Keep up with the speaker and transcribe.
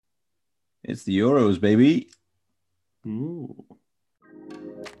It's the Euros, baby. Ooh.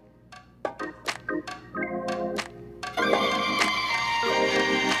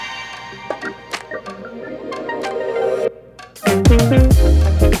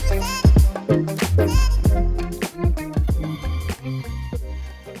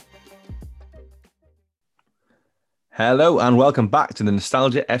 Hello and welcome back to the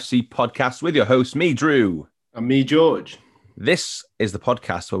Nostalgia FC podcast with your host, me, Drew. And me, George. This is the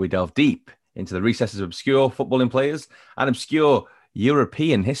podcast where we delve deep into the recesses of obscure footballing players and obscure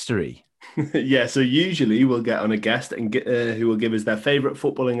European history. Yeah, so usually we'll get on a guest and who will give us their favourite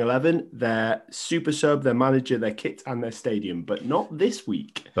footballing 11, their super sub, their manager, their kit, and their stadium. But not this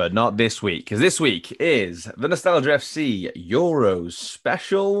week. But not this week, because this week is the Nostalgia FC Euros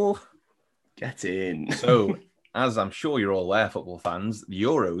special. Get in. So, as I'm sure you're all aware, football fans, the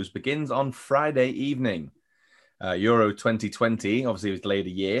Euros begins on Friday evening. Euro 2020, obviously, it was delayed a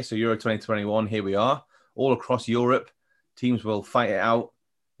year. So, Euro 2021, here we are, all across Europe. Teams will fight it out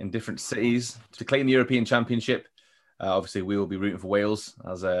in different cities to claim the European Championship. Obviously, we will be rooting for Wales,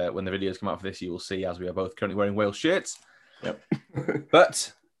 as when the videos come out for this, you will see, as we are both currently wearing Wales shirts. Yep.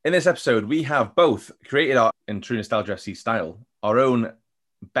 But in this episode, we have both created in true Nostalgia FC style, our own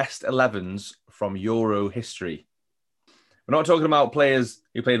best 11s from Euro history. We're not talking about players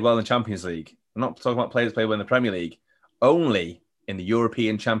who played well in the Champions League. We're not talking about players who played well in the Premier League. Only in the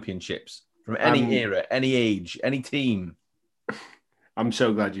European Championships, from any era, any age, any team. I'm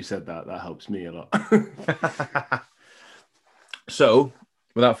so glad you said that. That helps me a lot. So,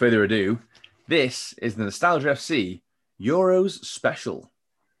 without further ado, this is the Nostalgia FC Euros special.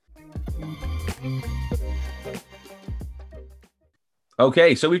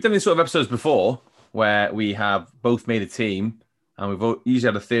 Okay, so we've done these sort of episodes before where we have both made a team and we've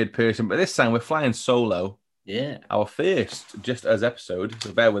usually had a third person, but this time we're flying solo. Yeah. Our first Just Us episode,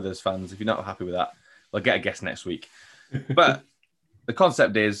 so bear with us, fans. If you're not happy with that, we'll get a guest next week. But the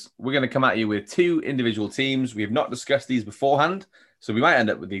concept is we're going to come at you with two individual teams. We have not discussed these beforehand, so we might end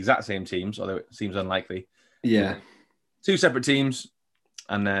up with the exact same teams, although it seems unlikely. Yeah. Two separate teams,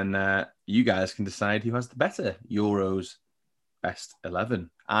 and then you guys can decide who has the better Euros best 11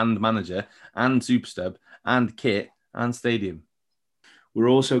 and manager and super stub and kit and stadium. We're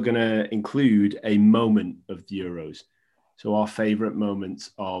also going to include a moment of the Euros. So our favourite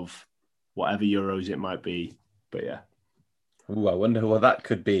moments of whatever Euros it might be. But yeah. Ooh, I wonder what that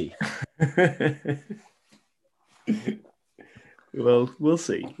could be. Well, we'll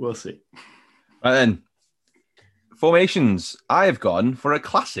see. We'll see. Right then. Formations. I've gone for a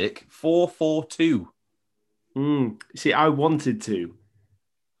classic 4-4-2. See, I wanted to.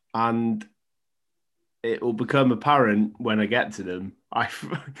 And it will become apparent when I get to them.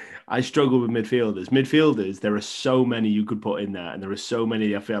 I struggle with midfielders. Midfielders, there are so many you could put in there, and there are so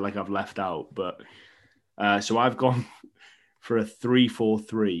many I feel like I've left out. But so I've gone for a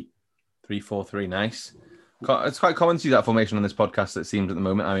 3-4-3. 3-4-3, nice. It's quite common to use that formation on this podcast, it seems, at the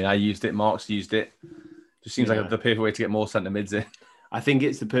moment. I mean, I used it, Mark's used it. Just seems like the perfect way to get more centre mids in. I think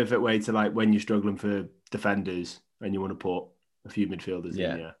it's the perfect way to, like, when you're struggling for defenders and you want to put a few midfielders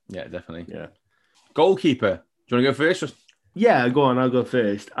in. Yeah, definitely. Yeah. Goalkeeper. Do you want to go first? Yeah, go on. I'll go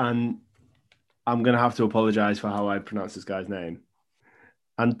first. And I'm going to have to apologise for how I pronounce this guy's name.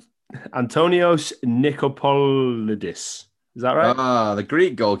 And Antonios Nicopolidis. Is that right? Ah, the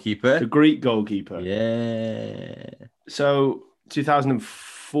Greek goalkeeper. The Greek goalkeeper. Yeah. So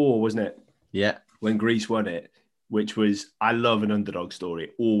 2004, wasn't it? Yeah. When Greece won it, which was, I love an underdog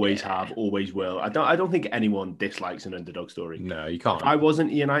story. Always have, always will. I don't think anyone dislikes an underdog story. No, you can't. If I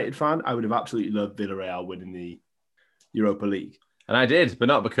wasn't a United fan, I would have absolutely loved Villarreal winning the Europa League. And I did, but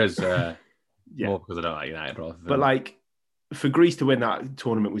not because more because I don't like United. But like, for Greece to win that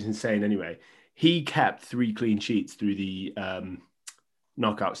tournament was insane anyway. He kept 3 clean sheets through the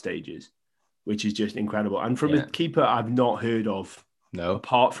knockout stages, which is just incredible. And from a keeper I've not heard of,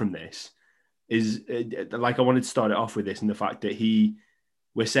 apart from this, is like, I wanted to start it off with this and the fact that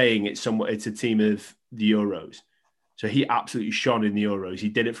we're saying it's a team of the Euros. So he absolutely shone in the Euros. He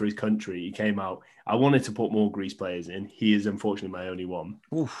did it for his country. He came out. I wanted to put more Greece players in. He is unfortunately my only one.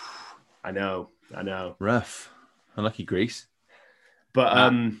 Oof. I know. Rough. Unlucky Greece. But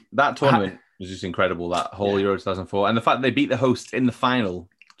that tournament was just incredible, that whole Euro 2004. And the fact that they beat the hosts in the final,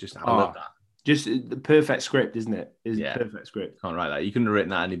 I love that. Just the perfect script, isn't it? Perfect script. Can't write that. You couldn't have written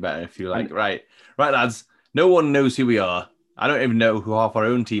that any better if you're like, right, lads, no one knows who we are. I don't even know who half our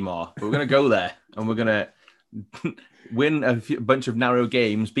own team are, but we're going to go there and we're going to win a bunch of narrow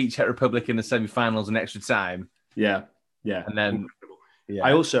games, beat Czech Republic in the semi-finals in extra time. Yeah. And then,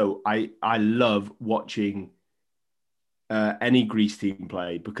 I also, I love watching any Greece team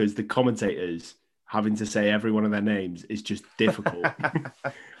play because the commentators having to say every one of their names is just difficult.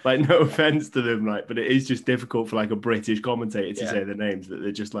 Like, no offense to them, like, but it is just difficult for like a British commentator to say the names that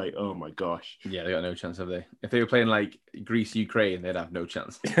they're just like, oh my gosh. Yeah, they got no chance, have they? If they were playing like Greece, Ukraine, they'd have no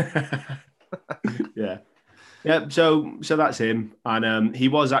chance. Yeah. Yeah, so that's him. And he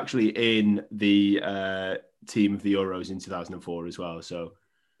was actually in the team of the Euros in 2004 as well. So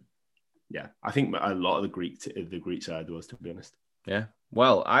yeah, I think a lot of the Greek side was, to be honest. Yeah.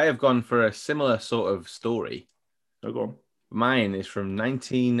 Well, I have gone for a similar sort of story. Oh, go on. Mine is from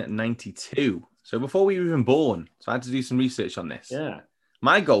 1992. So before we were even born. So I had to do some research on this. Yeah.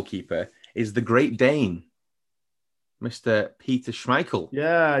 My goalkeeper is the Great Dane, Mr. Peter Schmeichel.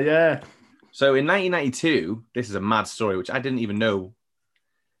 Yeah, yeah. So in 1992, this is a mad story, which I didn't even know.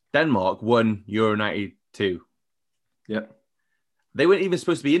 Denmark won Euro 92. Yep. They weren't even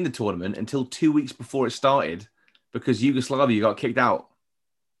supposed to be in the tournament until 2 weeks before it started because Yugoslavia got kicked out.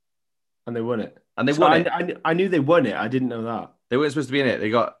 And they won it. And they won it. I knew they won it. I didn't know that. They weren't supposed to be in it.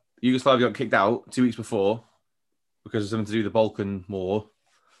 Yugoslavia got kicked out 2 weeks before because of something to do with the Balkan War.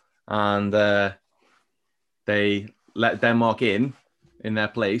 And they let Denmark in their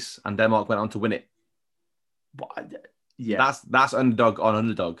place, and Denmark went on to win it. Yeah. That's underdog on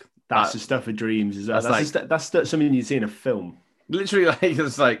underdog. That's the stuff of dreams. Is that? That's something you'd see in a film. Literally, like,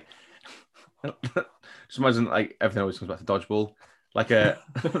 it's like, just imagine, like, everything always comes back to dodgeball. Like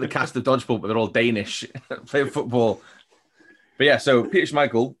the cast of dodgeball, but they're all Danish, playing football. But yeah, so Peter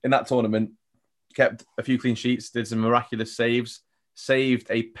Schmeichel in that tournament kept a few clean sheets, did some miraculous saves, saved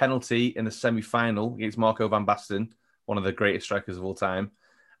a penalty in the semi-final against Marco van Basten, one of the greatest strikers of all time.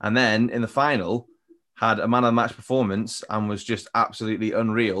 And then in the final, had a man of the match performance and was just absolutely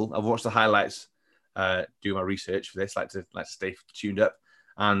unreal. I've watched the highlights, do my research for this, like to stay tuned up.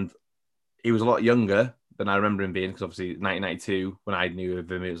 And he was a lot younger than I remember him being, because obviously 1992, when I knew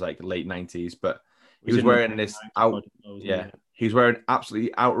of him, it was like late 90s. But he was wearing this he was wearing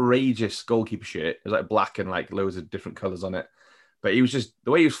absolutely outrageous goalkeeper shirt. It was like black and like loads of different colors on it. But he was just,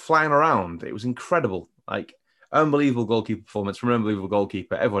 the way he was flying around, it was incredible. Like, unbelievable goalkeeper performance from an unbelievable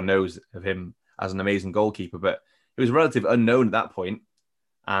goalkeeper. Everyone knows of him as an amazing goalkeeper, but he was relatively unknown at that point.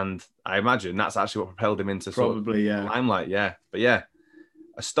 And I imagine that's actually what propelled him into limelight. Yeah. But yeah,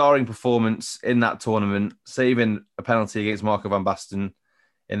 a starring performance in that tournament, saving a penalty against Marco van Basten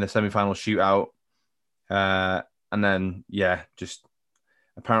in the semi-final shootout. And then, yeah, just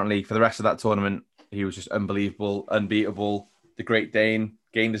apparently for the rest of that tournament, he was just unbelievable, unbeatable. The Great Dane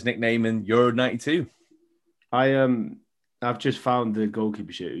gained his nickname in Euro 92. I've just found the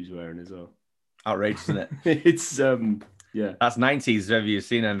goalkeeper shirt he's wearing as well. Outrageous, isn't it? It's yeah. That's 90s. Have you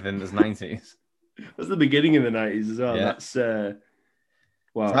seen anything that's 90s? That's the beginning of the 90s as well. Yeah. That's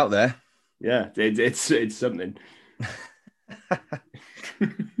wow. It's out there. Yeah, it's something.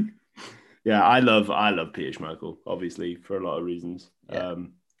 Yeah, I love Peter Schmeichel, obviously, for a lot of reasons. Yeah.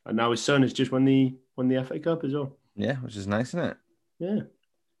 And now his son has just won the FA Cup as well. Yeah, which is nice, isn't it? Yeah.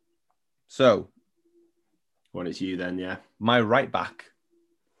 So, when it's you then, yeah. My right back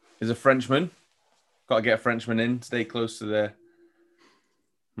is a Frenchman. Got to get a Frenchman in, stay close to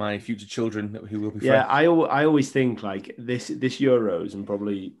my future children who will be French. Yeah, I always think like this Euros and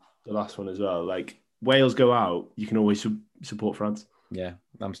probably the last one as well, like Wales go out, you can always support France. Yeah,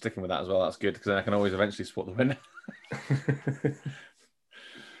 I'm sticking with that as well. That's good because then I can always eventually support the winner.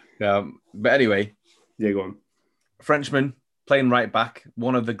 But anyway. Yeah, go on. Frenchman playing right back,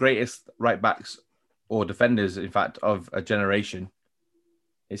 one of the greatest right backs or defenders, in fact, of a generation.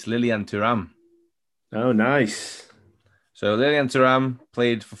 It's Lilian Thuram. Oh, nice. So Lilian Thuram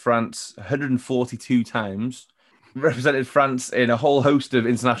played for France 142 times, represented France in a whole host of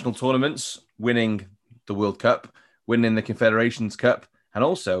international tournaments, winning the World Cup, winning the Confederations Cup, and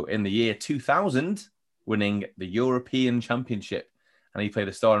also in the year 2000, winning the European Championship. And he played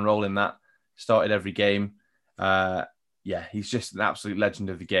a starring role in that, started every game. Yeah, he's just an absolute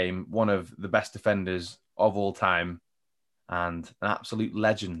legend of the game, one of the best defenders of all time, and an absolute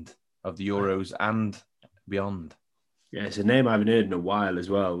legend of the Euros and beyond. Yeah, it's a name I haven't heard in a while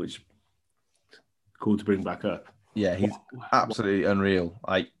as well, which is cool to bring back up. Yeah, he's absolutely unreal.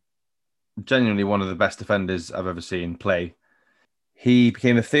 Like, genuinely one of the best defenders I've ever seen play. He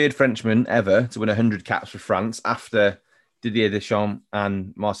became the third Frenchman ever to win 100 caps for France after Didier Deschamps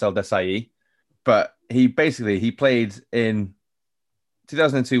and Marcel Desailly. But he played in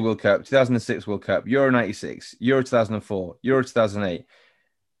 2002 World Cup, 2006 World Cup, Euro 96, Euro 2004, Euro 2008,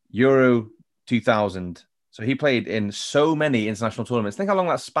 Euro 2000. So he played in so many international tournaments. Think how long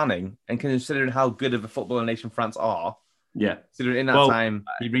that's spanning, and considering how good of a footballing nation France are. Yeah. Considering in that time,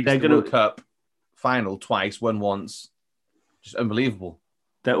 he reached the World Cup final twice, won once. just unbelievable.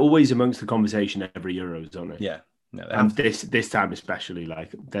 They're always amongst the conversation every Euros, aren't they? Yeah. No, and this time especially,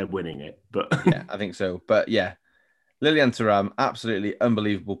 like they're winning it. But yeah, I think so. But yeah, Lilian Thuram, absolutely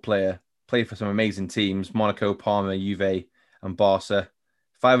unbelievable player. Played for some amazing teams: Monaco, Parma, Juve, and Barca.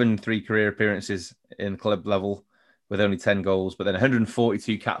 503 career appearances in club level with only 10 goals, but then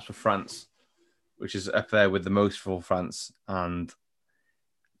 142 caps for France, which is up there with the most for France. And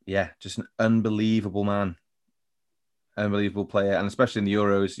yeah, just an unbelievable man. Unbelievable player. And especially in the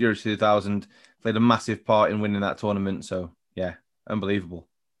Euros, Euro 2000, played a massive part in winning that tournament. So yeah, unbelievable.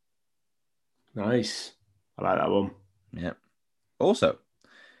 Nice. I like that one. Yeah. Also,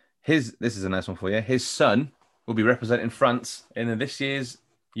 this is a nice one for you. His son will be representing France in this year's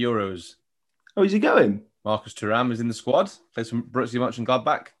Euros. Oh, is he going? Marcus Thuram is in the squad. Plays for Borussia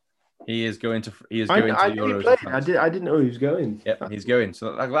Mönchengladbach. He is going to the Euros. I didn't know he was going. Yep, he's going.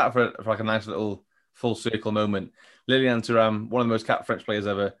 So like that for like a nice little full circle moment. Lilian Thuram, one of the most capped French players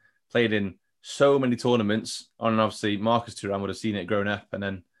ever, played in so many tournaments. And obviously Marcus Thuram would have seen it growing up, and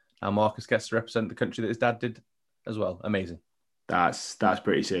then now Marcus gets to represent the country that his dad did as well. Amazing. That's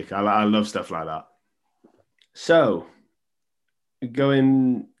pretty sick. I love stuff like that. So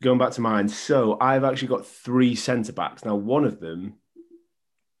going back to mine. So I've actually got 3 centre backs. Now one of them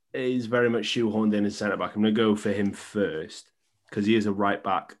is very much shoehorned in as centre back. I'm going to go for him first because he is a right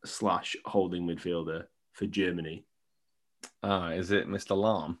back / holding midfielder for Germany. Is it Mr.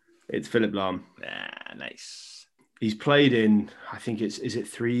 Lahm? It's Philipp Lahm. Nice. He's played in, I think is it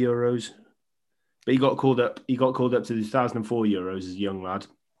 3 Euros? But he got called up to the 2004 Euros as a young lad.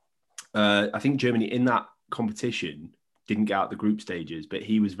 I think Germany in that competition didn't get out the group stages, but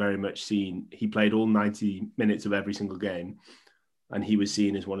he was very much seen. He played all 90 minutes of every single game, and he was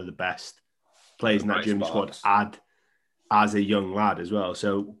seen as one of the best players in that German squad as a young lad as well.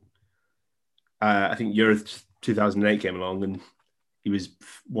 So I think Euro 2008 came along, and he was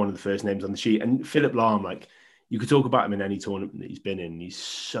one of the first names on the sheet. And Philipp Lahm, like, you could talk about him in any tournament that he's been in. He's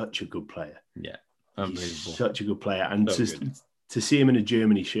such a good player. Yeah, unbelievable. He's such a good player. And to see him in a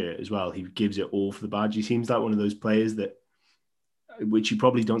Germany shirt as well, he gives it all for the badge. He seems like one of those players which you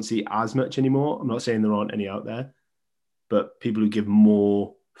probably don't see as much anymore. I'm not saying there aren't any out there, but people who give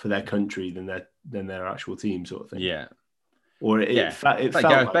more for their country than their actual team, sort of thing. Yeah. Or it felt Gareth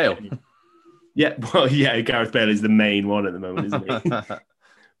like Bale. Yeah, well, yeah, Gareth Bale is the main one at the moment, isn't he?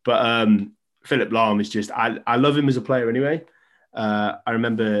 But Philipp Lahm is just, I love him as a player anyway. I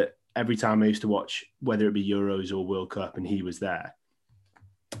remember every time I used to watch, whether it be Euros or World Cup, and he was there,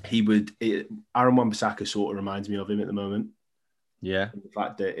 Aaron Wan-Bissaka sort of reminds me of him at the moment. Yeah. The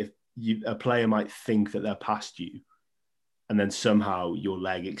fact that if a player might think that they're past you, and then somehow your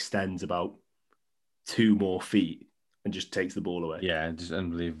leg extends about 2 more feet and just takes the ball away. Yeah, just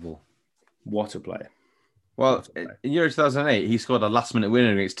unbelievable. What a player. Well, in Euro 2008, he scored a last-minute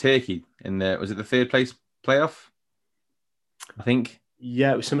winner against Turkey in was it the 3rd place playoff? I think.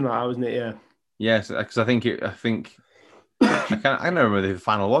 Yeah, it was something like that, wasn't it? Yeah. Yes, because I don't remember who the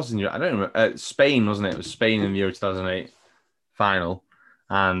final was. I don't remember. Spain, wasn't it? It was Spain in the Euro 2008 final,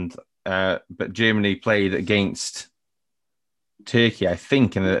 and but Germany played against Turkey, I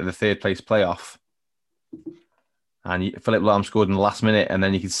think, in the 3rd place playoff. And Philipp Lahm scored in the last minute, and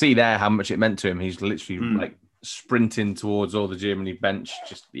then you can see there how much it meant to him. He's literally like sprinting towards all the Germany bench.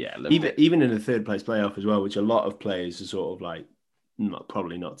 Just even in a 3rd place playoff as well, which a lot of players are sort of like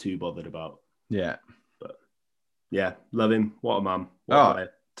probably not too bothered about. Yeah, but yeah, love him. What a man!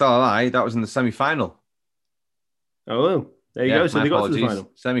 Tell a lie, that was in the semi-final. Oh, there you go. So they got to the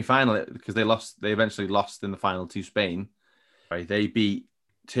final. Semi-final because they eventually lost in the final to Spain. Right, they beat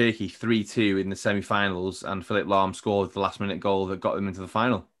Turkey 3-2 in the semi-finals, and Philipp Lahm scored the last-minute goal that got them into the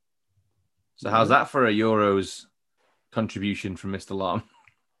final. So how's that for a Euros contribution from Mr. Lahm?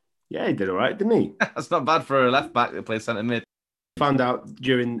 Yeah, he did all right, didn't he? That's not bad for a left-back that plays centre mid. Found out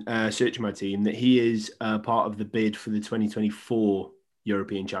during searching my team that he is part of the bid for the 2024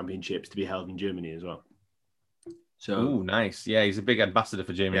 European Championships to be held in Germany as well. So, nice. Yeah, he's a big ambassador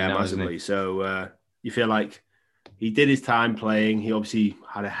for Germany now, massively. Isn't he? So you feel like he did his time playing. He obviously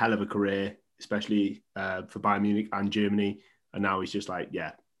had a hell of a career, especially for Bayern Munich and Germany. And now he's just like,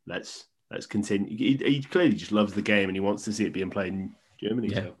 yeah, let's continue. He clearly just loves the game and he wants to see it being played in Germany.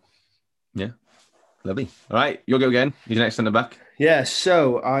 Yeah. So. Yeah. Lovely. All right, you'll go again. You're next centre back. Yeah.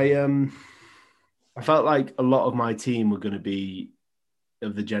 So I felt like a lot of my team were going to be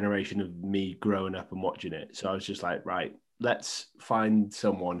of the generation of me growing up and watching it. So I was just like, right, let's find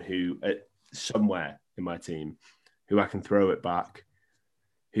someone who somewhere in my team who I can throw it back,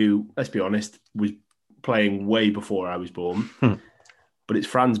 who, let's be honest, was playing way before I was born. But it's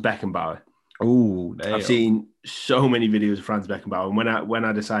Franz Beckenbauer. Oh, I've seen so many videos of Franz Beckenbauer, and when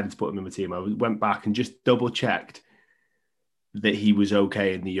I decided to put him in my team, I went back and just double checked that he was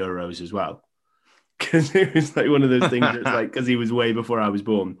okay in the Euros as well, because it was like one of those things that's like, because he was way before I was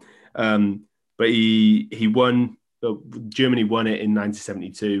born. But he won. Germany won it in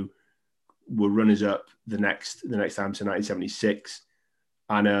 1972. Were runners up the next time, so 1976,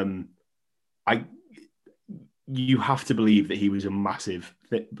 and you have to believe that he was a massive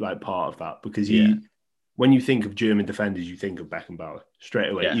part of that, because when you think of German defenders, you think of Beckenbauer straight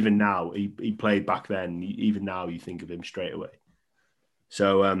away. Yeah. Even now, he played back then. Even now, you think of him straight away.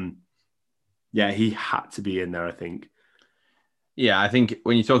 So, he had to be in there, I think. Yeah, I think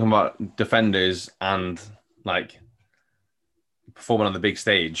when you're talking about defenders and like performing on the big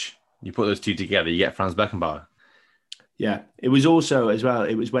stage, you put those two together, you get Franz Beckenbauer. Yeah, it was also as well.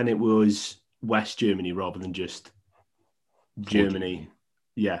 It was when it was West Germany rather than just Germany.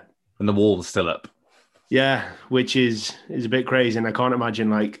 Yeah, and the wall was still up. Yeah, which is a bit crazy, and I can't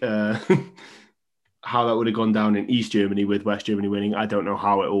imagine how that would have gone down in East Germany with West Germany winning. I don't know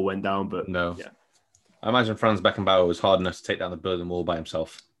how it all went down, but no. Yeah. I imagine Franz Beckenbauer was hard enough to take down the Berlin Wall by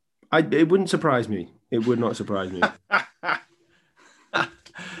himself. It wouldn't surprise me. It would not surprise me.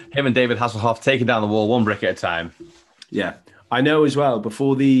 Him and David Hasselhoff taking down the wall one brick at a time. Yeah. I know as well,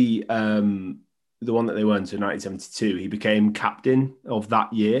 before the one that they won, so 1972, he became captain of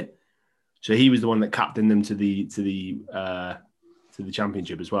that year. So he was the one that captained them to the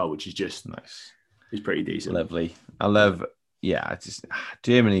championship as well, which is just nice. It's pretty decent. Lovely. I love,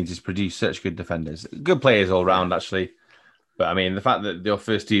 Germany just produced such good defenders, good players all round actually. But I mean, the fact that your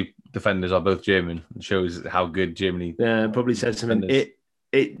first two defenders are both German shows how good Germany. Yeah, probably says something.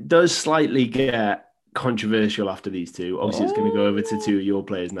 It does slightly get controversial after these two. Obviously, It's going to go over to two of your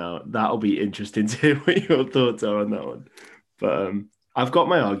players now. That'll be interesting to hear what your thoughts are on that one. But I've got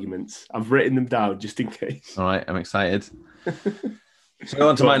my arguments. I've written them down just in case. All right, I'm excited. So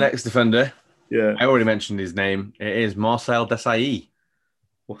on to my next defender. Yeah, I already mentioned his name. It is Marcel Desailly.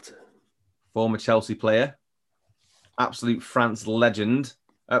 What? Former Chelsea player. Absolute France legend.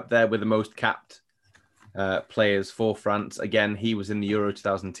 Up there with the most capped players for France. Again, he was in the Euro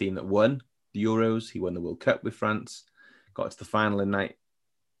 2000 team that won the Euros. He won the World Cup with France. Got to the final in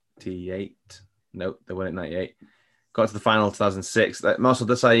 98. No, they won it in 98. Got to the final in 2006. Marcel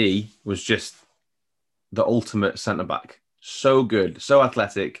Desailly was just the ultimate centre-back. So good, so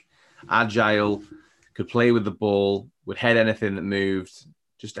athletic, agile, could play with the ball, would head anything that moved.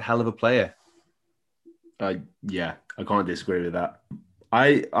 Just a hell of a player. Yeah, I can't disagree with that.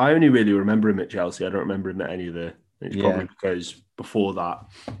 I only really remember him at Chelsea. I don't remember him at any of the... It's probably because before that,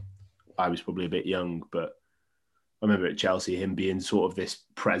 I was probably a bit young, but I remember at Chelsea, him being sort of this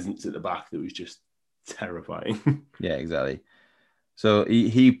presence at the back that was just terrifying. Yeah, exactly. So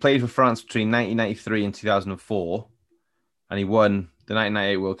he played for France between 1993 and 2004, and he won the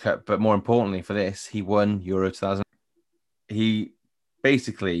 1998 World Cup. But more importantly for this, he won Euro 2000. He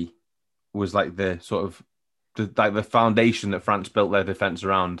basically was like the sort of the foundation that France built their defense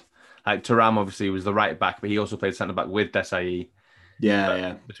around. Like Thuram obviously was the right back, but he also played centre back with Desailly.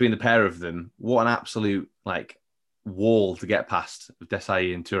 Yeah. Between the pair of them, what an absolute wall to get past with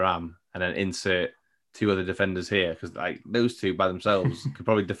Desailly and Thuram, and then insert two other defenders here, because those two by themselves could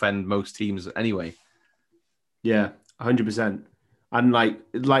probably defend most teams anyway. Yeah, 100%. And like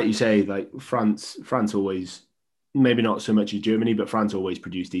you say, France always, maybe not so much as Germany, but France always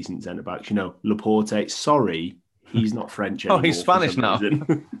produced decent centre backs. You know, Laporte. Sorry, he's not French anymore. Oh, he's Spanish now.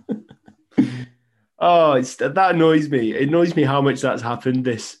 Oh, that annoys me. It annoys me how much that's happened.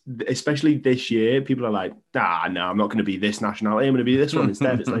 Especially this year, people are like, no, I'm not going to be this nationality. I'm going to be this one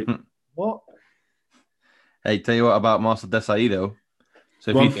instead. It's like, what? Hey, tell you what about Marcel Desailly though.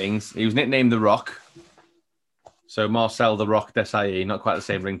 So a few things. He was nicknamed The Rock. So Marcel The Rock Desailly, not quite the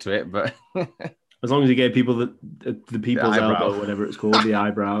same ring to it, but as long as he gave people the people's elbow, whatever it's called, the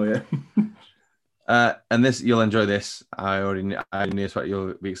eyebrow, yeah. And this, you'll enjoy this. I knew what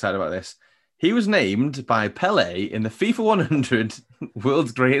you'll be excited about this. He was named by Pele in the FIFA 100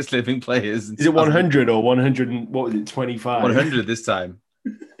 World's Greatest Living Players. Is it 100 or 100? And what was it? 25. 100 this time.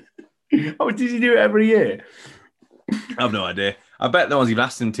 Oh, did he do it every year? I have no idea. I bet no one's even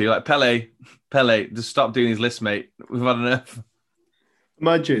asked him to. Like Pele, just stop doing his list, mate. We've had enough.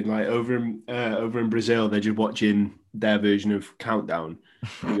 Imagine, over in Brazil, they're just watching their version of Countdown.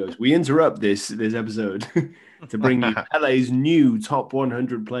 He goes, "We interrupt this episode to bring you Pele's new top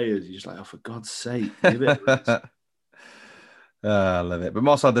 100 players." You're just like, "Oh, for God's sake, give it." I love it. But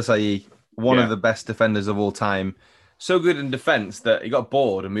Marcel Desailly, one of the best defenders of all time. So good in defence that he got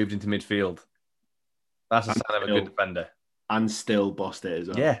bored and moved into midfield. That's a sign of a good defender. And still bossed it as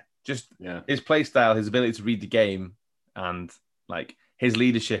well. Yeah, Just his play style, his ability to read the game, and like his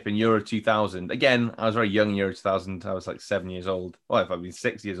leadership in Euro 2000. Again, I was very young in Euro 2000. I was like 7 years old. Well, if I've been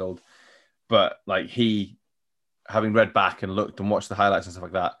 6 years old. But like he, having read back and looked and watched the highlights and stuff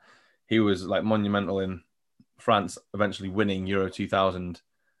like that, he was like monumental in France eventually winning Euro 2000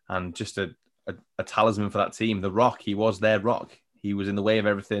 and just a talisman for that team. The Rock, he was their Rock. He was in the way of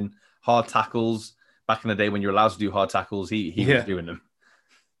everything. Hard tackles. Back in the day when you're allowed to do hard tackles, he was doing them.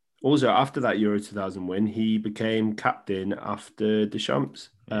 Also, after that Euro 2000 win, he became captain after Deschamps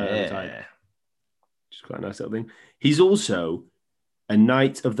retired. Which is quite a nice little thing. He's also a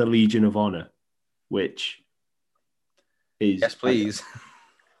Knight of the Legion of Honor, which is... Yes, please.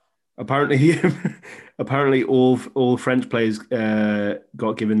 Apparently, all French players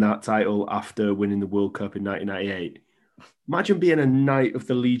got given that title after winning the World Cup in 1998. Imagine being a Knight of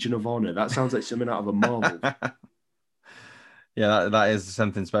the Legion of Honor. That sounds like something out of a Marvel. Yeah, that is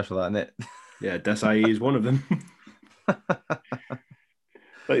something special, isn't it? Yeah, Desailly is one of them.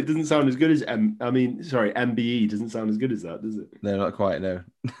 But it doesn't sound as good as MBE doesn't sound as good as that, does it? No, not quite. No,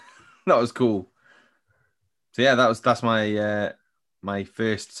 that was cool. So yeah, that's my my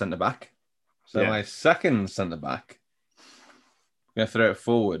first centre back. So my second centre back, I'm gonna throw it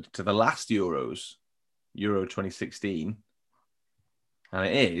forward to the last Euros, Euro 2016, and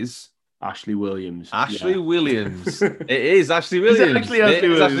it is Ashley Williams. Ashley Williams. It is Ashley Williams.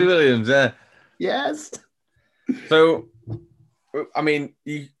 It's Ashley Williams. Yeah. Yes. So, I mean,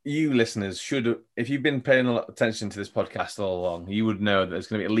 you listeners should, if you've been paying a lot of attention to this podcast all along, you would know that there's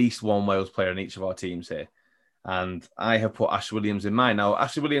going to be at least one Wales player in each of our teams here. And I have put Ashley Williams in mine. Now,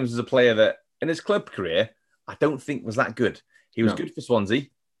 Ashley Williams is a player that, in his club career, I don't think was that good. He was good for Swansea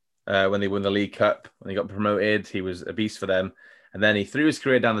when they won the League Cup, when they got promoted. He was a beast for them. And then he threw his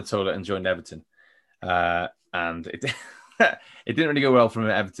career down the toilet and joined Everton. And it it didn't really go well for him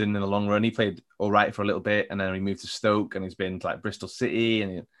at Everton in the long run. He played all right for a little bit, and then he moved to Stoke, and he's been to like Bristol City.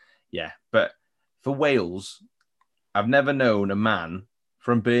 And but for Wales, I've never known a man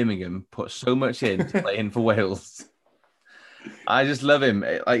from Birmingham put so much in to play in for Wales. I just love him.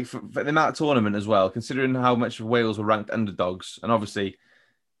 Like for the amount of tournament as well, considering how much Wales were ranked underdogs. And obviously,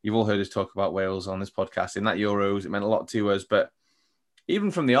 you've all heard us talk about Wales on this podcast. In that Euros, it meant a lot to us. But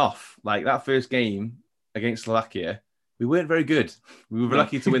even from the off, like that first game against Slovakia, we weren't very good. We were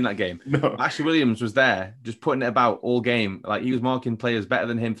lucky to win that game. Ashley Williams was there, just putting it about all game. Like he was marking players better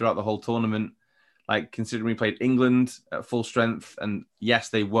than him throughout the whole tournament. Like considering we played England at full strength, and yes,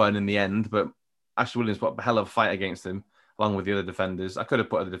 they won in the end, but Ashley Williams put a hell of a fight against him, along with the other defenders. I could have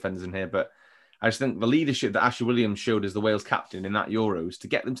put other defenders in here, but I just think the leadership that Ashley Williams showed as the Wales captain in that Euros to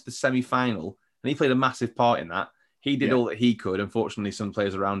get them to the semi-final, and he played a massive part in that. He did all that he could. Unfortunately, some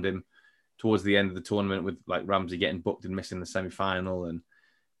players around him towards the end of the tournament, with like Ramsey getting booked and missing the semi-final,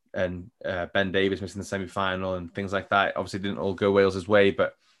 and Ben Davies missing the semi-final and things like that. Obviously, didn't all go Wales' way,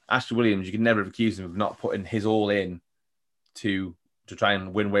 but Ashley Williams, you can never have accused him of not putting his all in to try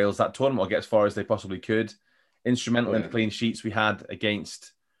and win Wales that tournament or get as far as they possibly could. Instrumental in the clean sheets we had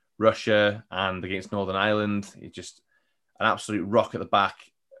against Russia and against Northern Ireland. He's just an absolute rock at the back.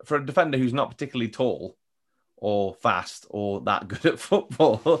 For a defender who's not particularly tall or fast or that good at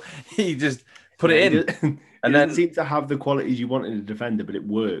football, he just put it in. And then seemed to have the qualities you want in a defender, but it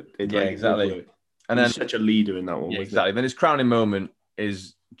worked. Exactly. It worked. And then such a leader in that one. Exactly. Then his crowning moment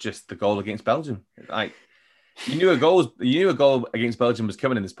is just the goal against Belgium. Like you knew a goal against Belgium was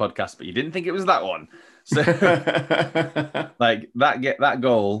coming in this podcast, but you didn't think it was that one. So like that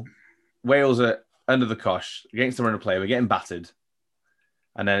goal, Wales are under the cosh against the runner play. We're getting battered.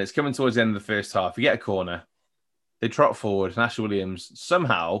 And then it's coming towards the end of the first half. We get a corner. They trot forward, and Ashley Williams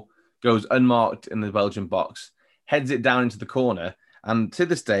somehow goes unmarked in the Belgian box, heads it down into the corner. And to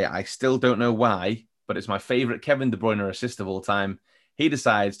this day, I still don't know why, but it's my favourite Kevin De Bruyne assist of all time. He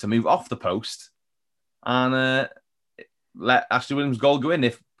decides to move off the post and let Ashley Williams' goal go in.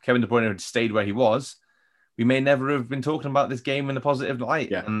 If Kevin De Bruyne had stayed where he was, we may never have been talking about this game in a positive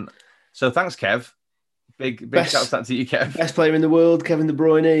light. Yeah. And so thanks, Kev. Big shout out to you, Kev. Best player in the world, Kevin De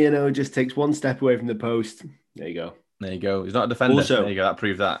Bruyne, just takes one step away from the post. There you go. There you go. He's not a defender. Also, there you go. That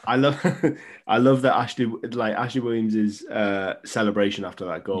proved that. I love that Ashley Williams' celebration after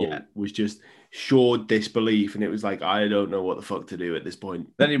that goal was just sure disbelief, and it was like, I don't know what the fuck to do at this point.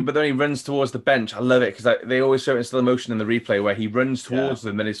 Then he runs towards the bench. I love it because they always show it in slow motion in the replay where he runs towards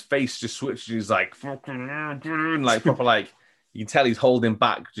them, and his face just switches. He's like, like proper, like you can tell he's holding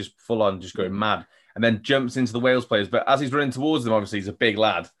back, just full on, just going mad, and then jumps into the Wales players. But as he's running towards them, obviously he's a big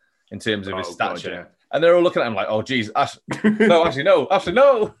lad in terms of his stature. God, yeah. And they're all looking at him like, oh, geez, no.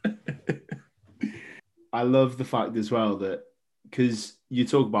 I love the fact as well that because you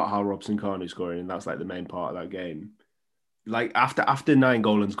talk about how Robson Kanu scoring, and that's like the main part of that game. Like after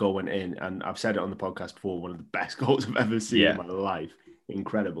Nainggolan's goal went in, and I've said it on the podcast before, one of the best goals I've ever seen in my life.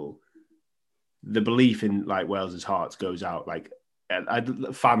 Incredible. The belief in like Wales's hearts goes out, like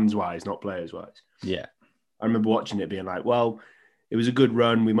fans wise, not players wise. Yeah. I remember watching it being like, well, it was a good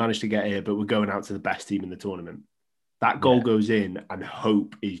run. We managed to get here, but we're going out to the best team in the tournament. That goal goes in, and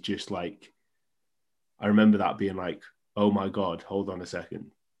hope is just like, I remember that being like, oh my God, hold on a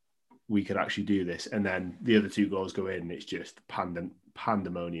second. We could actually do this. And then the other 2 goals go in, and it's just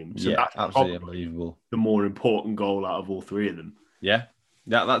pandemonium. So that's absolutely unbelievable. The more important goal out of all 3 of them. Yeah.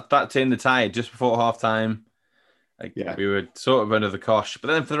 That turned the tide just before half-time. We were sort of under the cosh. But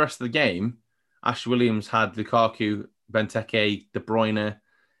then for the rest of the game, Ash Williams had Lukaku, Benteke, De Bruyne,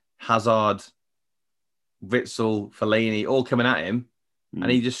 Hazard, Witsel, Fellaini all coming at him. And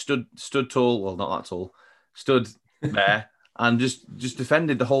he just stood tall. Well, not that tall. Stood there and just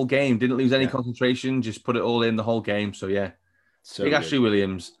defended the whole game. Didn't lose any concentration. Just put it all in the whole game. So, yeah. So big Ashley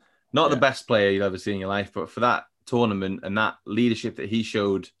Williams. Not the best player you'll ever see in your life, but for that tournament and that leadership that he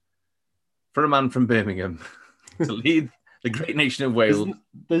showed for a man from Birmingham to lead the great nation of Wales.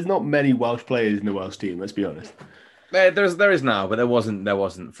 There's not many Welsh players in the Welsh team, let's be honest. There is now, but there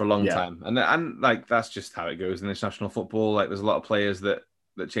wasn't for a long time. And like that's just how it goes in international football. Like there's a lot of players that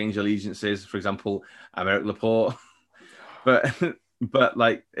change allegiances. For example, Aymeric Laporte. but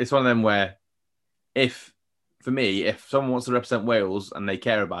like it's one of them where if someone wants to represent Wales and they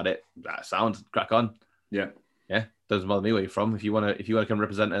care about it, that sounds crack on. Yeah. Doesn't bother me where you're from. If you want to come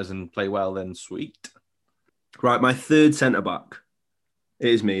represent us and play well, then sweet. Right, my third centre back. It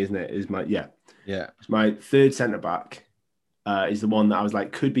is me, isn't it? It's my third centre back. Is the one that I was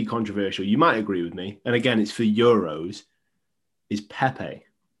like could be controversial. You might agree with me. And again, it's for Euros. Is Pepe?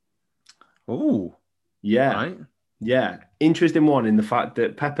 Oh, yeah, right. Yeah. Interesting one in the fact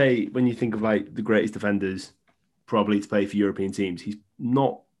that Pepe, when you think of like the greatest defenders probably to play for European teams, he's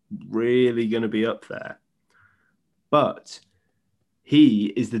not really going to be up there. But he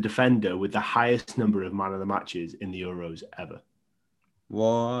is the defender with the highest number of man of the matches in the Euros ever.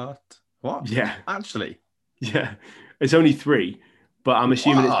 What? Yeah. Actually? Yeah. It's only 3, but I'm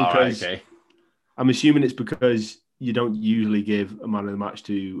assuming it's because I'm assuming it's because you don't usually give a man of the match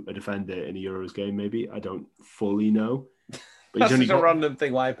to a defender in a Euros game, maybe. I don't fully know. But that's only a random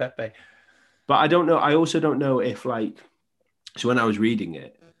thing. Why Pepe? But I don't know. I also don't know if so when I was reading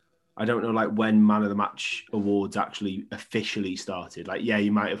it, I don't know when man of the match awards actually officially started.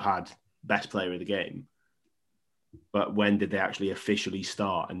 You might have had best player of the game, but when did they actually officially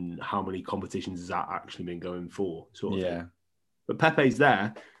start, and how many competitions has that actually been going for? Sort of thing. But Pepe's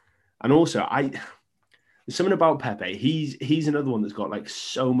there, and also there's something about Pepe. He's another one that's got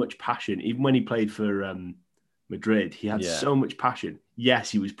so much passion. Even when he played for Madrid, he had so much passion.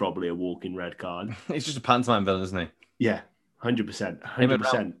 Yes, he was probably a walking red card. He's just a pantomime villain, isn't he? Yeah, 100%.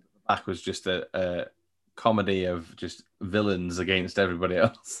 100%. Back was just a comedy of just villains against everybody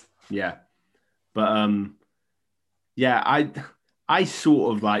else. Yeah. But I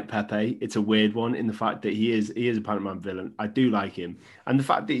sort of like Pepe. It's a weird one in the fact that he is a pantomime villain. I do like him. And the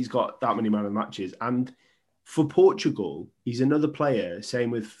fact that he's got that many man of the matches. And for Portugal, he's another player, same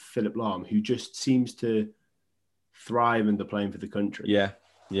with Philip Lahm, who just seems to thrive under playing for the country. Yeah,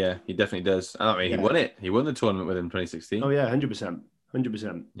 he definitely does. I mean, he won it. He won the tournament with him in 2016. Oh, yeah, 100%.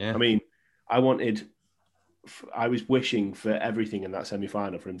 100%. Yeah. I mean, I was wishing for everything in that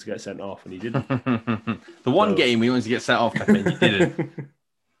semi-final for him to get sent off, and he didn't. The one game he wanted to get sent off, I mean, he didn't.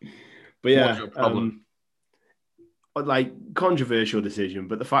 But yeah, problem? Controversial decision,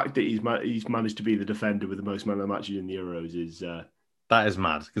 but the fact that he's managed to be the defender with the most man of the matches in the Euros is... that is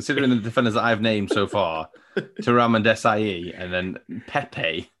mad, considering the defenders that I've named so far, Thuram and Desailly, and then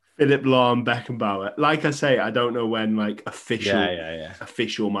Pepe. Philip Lahm, Beckenbauer. Like I say, I don't know when official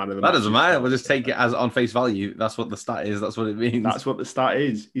man of the match. That doesn't matter. We'll just take it as on face value. That's what the stat is. That's what it means. That's what the stat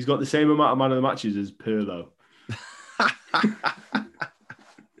is. He's got the same amount of man of the matches as Pirlo.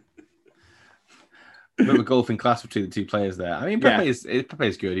 A bit of a golfing class between the two players there. I mean, Pepe is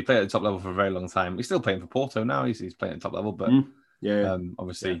good. He played at the top level for a very long time. He's still playing for Porto now. He's playing at the top level, but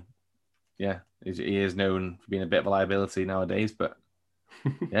obviously, he is known for being a bit of a liability nowadays. But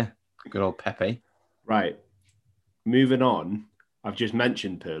yeah, good old Pepe. Right. Moving on, I've just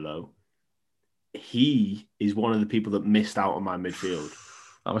mentioned Pirlo. He is one of the people that missed out on my midfield.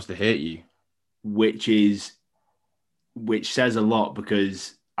 That must have hurt you. Which says a lot,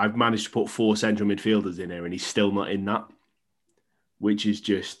 because I've managed to put 4 central midfielders in here and he's still not in that, which is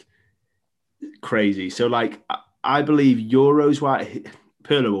just crazy. So, I believe Euros-wise,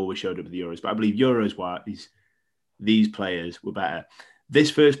 Pirlo always showed up at the Euros, but I believe Euros-wise, these players were better. This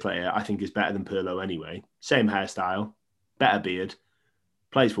first player, I think, is better than Pirlo anyway. Same hairstyle, better beard,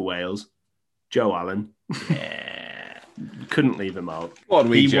 plays for Wales. Joe Allen. Yeah. Couldn't leave him out.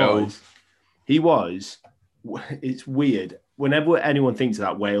 Joe. He was. It's weird. Whenever anyone thinks of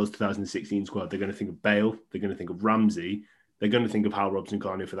that Wales 2016 squad, they're going to think of Bale. They're going to think of Ramsey. They're going to think of Hal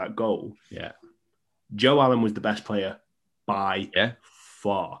Robson-Kanu for that goal. Yeah. Joe Allen was the best player by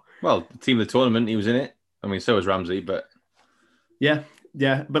far. Well, the team of the tournament, he was in it. I mean, so was Ramsey, but... Yeah.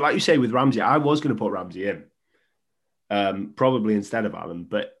 But like you say with Ramsey, I was going to put Ramsey in. Probably instead of Allen.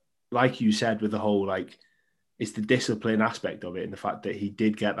 But like you said with the whole, like, it's the discipline aspect of it and the fact that he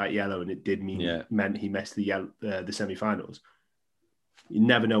did get that yellow and it did meant he missed the semi-finals. You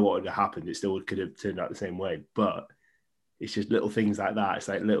never know what would have happened. It still could have turned out the same way. But it's just little things like that. It's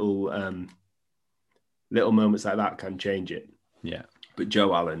like little moments like that can change it. Yeah. But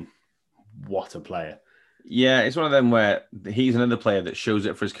Joe Allen, what a player. Yeah, it's one of them where he's another player that shows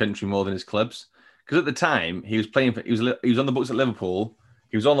it for his country more than his clubs. Because at the time, he was playing he was on the books at Liverpool.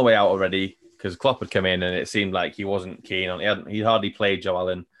 He was on the way out already because Klopp had come in and it seemed like he wasn't keen on. He hardly played Joe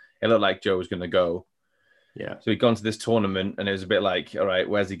Allen. It looked like Joe was going to go. Yeah. So he'd gone to this tournament and it was a bit like, all right,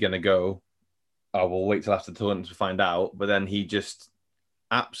 where's he going to go? Oh, we'll wait till after the tournament to find out. But then he just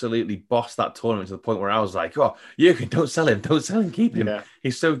absolutely bossed that tournament to the point where I was like, oh, Jürgen, don't sell him, keep him. Yeah.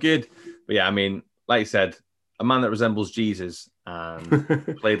 He's so good. But yeah, I mean, like you said, a man that resembles Jesus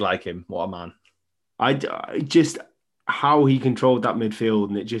and played like him. What a man. I just, how he controlled that midfield,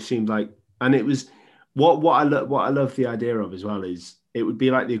 and it just seemed like, and it was, what I love the idea of as well is, it would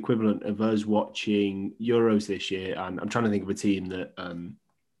be like the equivalent of us watching Euros this year, and I'm trying to think of a team that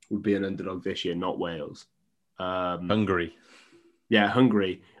would be an underdog this year, not Wales. Hungary. Yeah,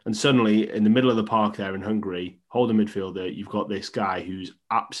 Hungary. And suddenly, in the middle of the park there in Hungary, holding midfielder, you've got this guy who's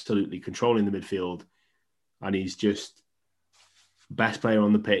absolutely controlling the midfield, and he's just best player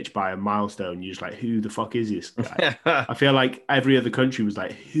on the pitch by a milestone. You're just like, who the fuck is this guy? I feel like every other country was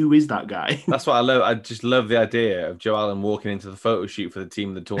like, who is that guy? That's what I love. I just love the idea of Joe Allen walking into the photo shoot for the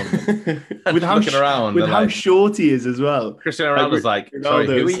team of the tournament. with how looking around. With how short he is as well. Cristiano Ronaldo's like, sorry,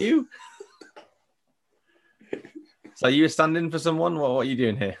 who are you? So you standing for someone? What are you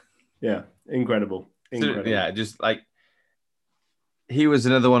doing here? Yeah, incredible. So, yeah, just like, he was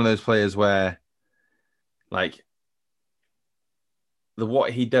another one of those players where, like,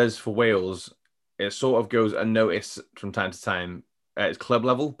 what he does for Wales, it sort of goes unnoticed from time to time at its club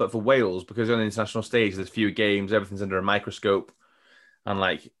level. But for Wales, because on the international stage, there's fewer games, everything's under a microscope. And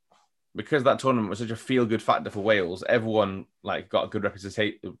like, because that tournament was such a feel-good factor for Wales, everyone like got a good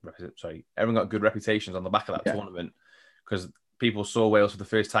everyone got good reputations on the back of that tournament, because people saw Wales for the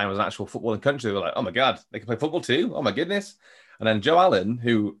first time as an actual footballing country. They were like, oh my God, they can play football too? Oh my goodness. And then Joe Allen,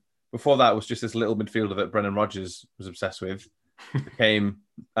 who before that was just this little midfielder that Brendan Rodgers was obsessed with, became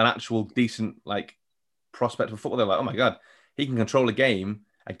an actual decent like prospect for football. They're like, oh my God, he can control a game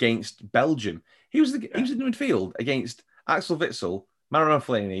against Belgium. He was in the midfield against Axel Witsel, Marouane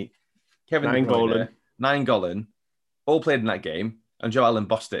Fellaini, Kevin De Bruyne, Nainggolan, all played in that game, and Joe Allen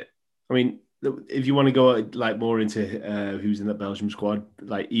bossed it. I mean, if you want to go like more into who's in that Belgium squad,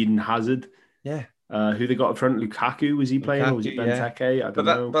 like Eden Hazard, who they got up front, Lukaku, was he playing, or was it Benteke? I don't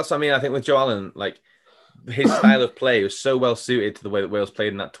know. That's what I mean. I think with Joe Allen, like, his style of play was so well suited to the way that Wales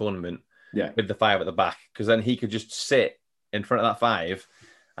played in that tournament, with the five at the back, because then he could just sit in front of that five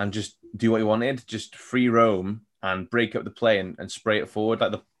and just do what he wanted, just free roam and break up the play and spray it forward.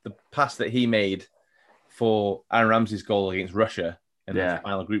 Like the pass that he made for Aaron Ramsey's goal against Russia in the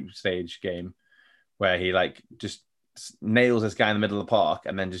final group stage game, where he like just nails this guy in the middle of the park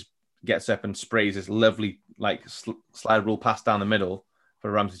and then just gets up and sprays this lovely like slide rule pass down the middle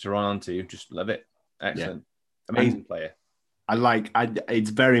for Ramsey to run onto. Just love it. Excellent. Amazing player.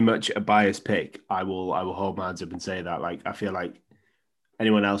 It's very much a biased pick. I will hold my hands up and say that. Like, I feel like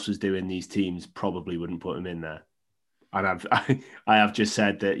anyone else was doing these teams probably wouldn't put him in there. And I have just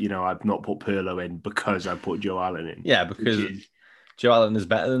said that, you know, I've not put Pirlo in because I put Joe Allen in. Yeah, because Joe Allen is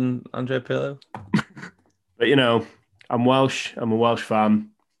better than Andre Pirlo. But, you know, I'm Welsh. I'm a Welsh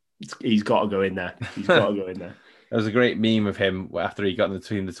fan. He's got to go in there. There was a great meme of him after he got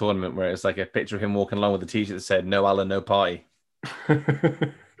in the tournament where it's like a picture of him walking along with a t-shirt that said, "No Allen, no party." If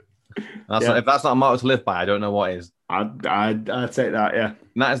that's not a motto to live by, I don't know what is. I'd take that, yeah.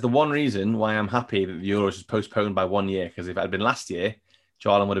 And that is the one reason why I'm happy that the Euros was postponed by 1 year, because if it had been last year,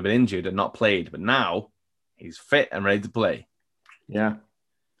 Joe Allen would have been injured and not played. But now he's fit and ready to play. Yeah.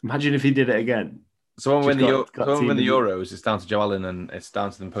 Imagine if he did it again. Someone win the Euros, it's down to Joe Allen and it's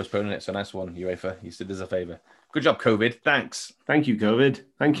down to them postponing it. So nice one, UEFA. You did us a favour. Good job, COVID. Thanks. Thank you, COVID.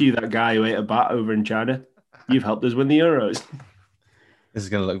 Thank you, that guy who ate a bat over in China. You've helped us win the Euros. This is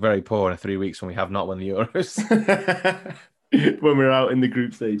going to look very poor in 3 weeks when we have not won the Euros. When we're out in the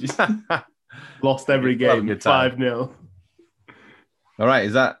group stages. Lost every game, 5-0. All right,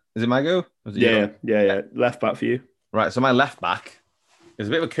 is it my go? Yeah. Left back for you. Right, so my left back is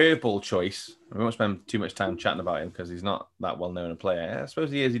a bit of a curveball choice. I won't spend too much time chatting about him because he's not that well-known a player. I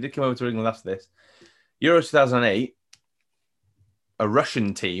suppose he is. He did come over to England after this. Euro 2008, a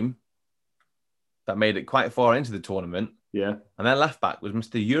Russian team that made it quite far into the tournament. Yeah. And their left back was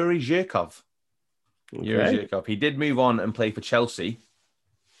Mr. Yuri Zhirkov. Okay. Yuri Zhirkov. He did move on and play for Chelsea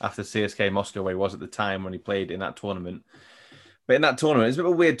after CSK Moscow, where he was at the time when he played in that tournament. But in that tournament, it's a bit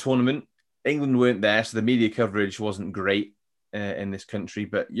of a weird tournament. England weren't there, so the media coverage wasn't great in this country.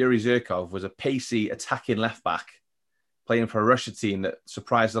 But Yuri Zhirkov was a pacey, attacking left back, playing for a Russia team that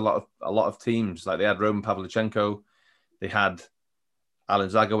surprised a lot of teams. Like they had Roman Pavlyuchenko, they had Alan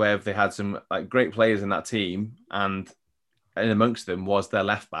Zagoev, they had some great players in that team, and amongst them was their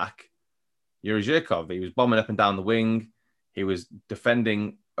left back, Yuri Zhirkov. He was bombing up and down the wing. He was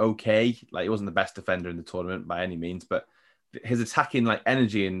defending okay. He wasn't the best defender in the tournament by any means, but his attacking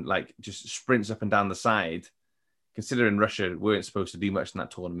energy and just sprints up and down the side, considering Russia weren't supposed to do much in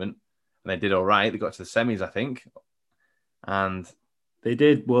that tournament, and they did all right. They got to the semis, I think, and they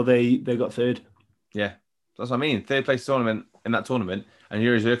did. Well, they got third. Yeah, that's what I mean. Third place tournament in that tournament, and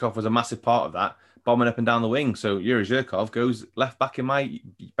Yuri Zhirkov was a massive part of that, bombing up and down the wing. So Yuri Zhirkov goes left back in my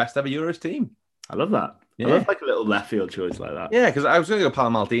best ever Euros team. I love that. Yeah. I love a little left field choice like that. Yeah, because I was going to go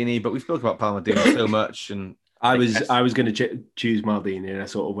Paolo Maldini, but we spoke about Paolo Maldini so much, and I was going to choose Maldini, and I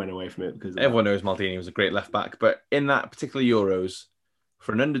sort of went away from it because everyone knows Maldini was a great left back. But in that particular Euros,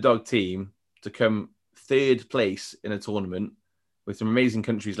 for an underdog team to come third place in a tournament with some amazing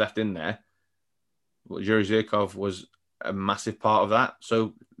countries left in there, Yuri Zhirkov was a massive part of that.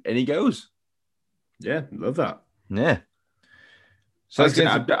 So in he goes. Yeah, love that. Yeah. So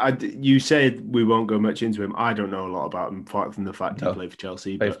you said we won't go much into him. I don't know a lot about him, apart from the fact he played for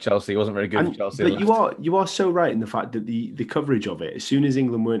Chelsea. Played for Chelsea. He wasn't very good for Chelsea. But you are so right in the fact that the coverage of it, as soon as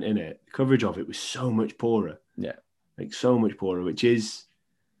England weren't in it, the coverage of it was so much poorer. Yeah. So much poorer, which is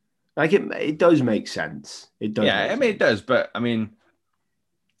it does make sense. It does. Yeah, it does. But I mean,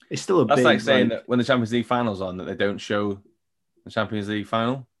 it's still that's like saying that when the Champions League final's on, that they don't show the Champions League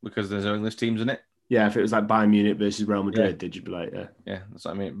final because there's no English teams in it. Yeah, if it was like Bayern Munich versus Real Madrid, did you be like, yeah, that's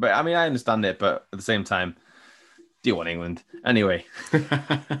what I mean. But I mean, I understand it, but at the same time, do you want England? Anyway,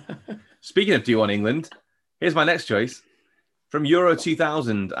 speaking of do you want England, here's my next choice. From Euro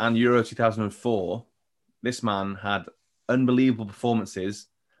 2000 and Euro 2004, this man had unbelievable performances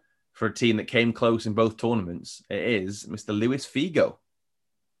for a team that came close in both tournaments. It is Mr. Luis Figo.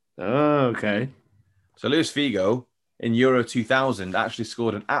 Oh, okay. So Luis Figo in Euro 2000 actually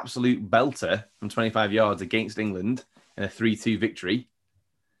scored an absolute belter from 25 yards against England in a 3-2 victory.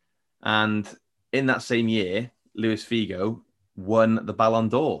 And in that same year, Luis Figo won the Ballon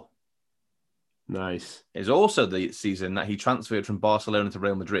d'Or. Nice. It's also the season that he transferred from Barcelona to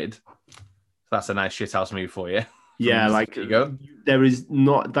Real Madrid. So that's a nice shithouse move for you. Yeah, Figo. There is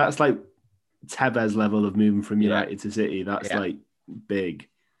not... That's like Tevez level of moving from United to City. That's big.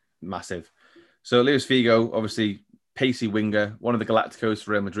 Massive. So Luis Figo, obviously... pacey winger, one of the Galacticos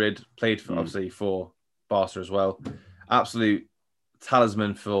for Real Madrid, played for obviously for Barca as well. Absolute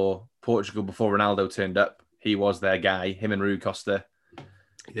talisman for Portugal before Ronaldo turned up. He was their guy, him and Rui Costa.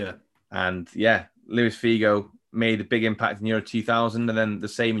 Yeah. And Luis Figo made a big impact in Euro 2000 and then the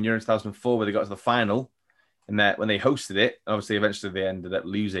same in Euro 2004 where they got to the final. And that when they hosted it, obviously eventually they ended up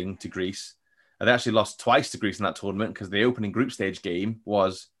losing to Greece. And they actually lost twice to Greece in that tournament because the opening group stage game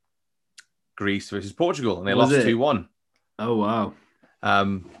was Greece versus Portugal, and they lost 2-1. Oh, wow.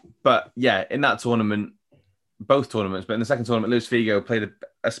 But yeah, in that tournament, both tournaments, but in the second tournament, Luis Figo played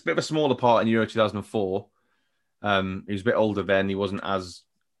a bit of a smaller part in Euro 2004. He was a bit older then. He wasn't as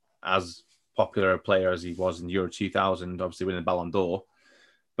popular a player as he was in Euro 2000, obviously winning the Ballon d'Or.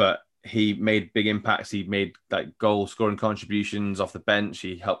 But he made big impacts. He made goal scoring contributions off the bench.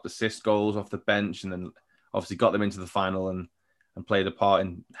 He helped assist goals off the bench, and then obviously got them into the final and played a part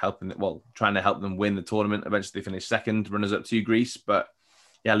in trying to help them win the tournament. Eventually they finished second, runners up to Greece. But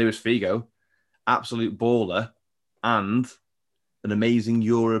yeah, Luis Figo, absolute baller and an amazing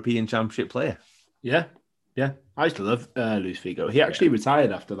European Championship player. Yeah. I used to love Luis Figo. He actually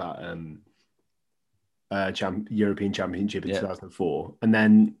retired after that European Championship in 2004. And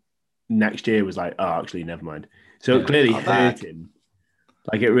then next year was like, oh, actually, never mind. So it clearly hurt him.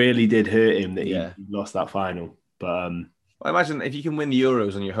 It really did hurt him that he lost that final. But I imagine if you can win the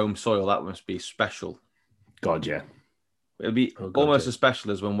Euros on your home soil, that must be special. God, yeah. It'll be almost as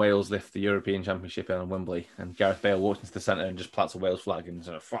special as when Wales lift the European Championship on Wembley and Gareth Bale walks into the centre and just plants a Wales flag and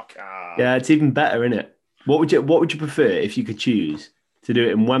so fuck. Yeah, it's even better, isn't it? What would you prefer if you could choose to do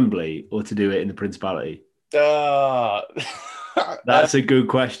it in Wembley or to do it in the Principality? That's a good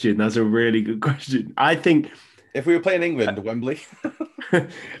question. That's a really good question. I think if we were playing England at Wembley,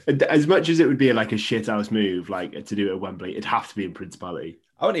 as much as it would be like a shithouse move, like to do it at Wembley, it'd have to be in Principality.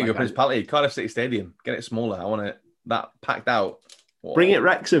 I wouldn't even go Principality. Cardiff City Stadium. Get it smaller. I want it that packed out. Whoa. Bring it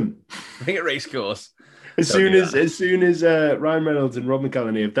Wrexham. Bring it Racecourse. As soon as Ryan Reynolds and Rob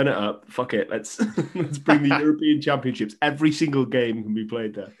McElhenney have done it up, fuck it. Let's bring the European Championships. Every single game can be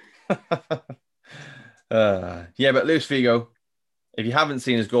played there. Yeah, but Luis Figo, if you haven't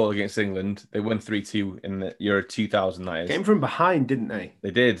seen his goal against England, they won 3-2 in the Euro 2000. That is. Came from behind, didn't they?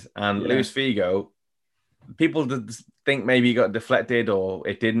 They did. And Luis Figo, people think maybe he got deflected or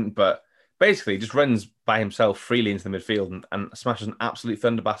it didn't, but basically just runs by himself freely into the midfield and smashes an absolute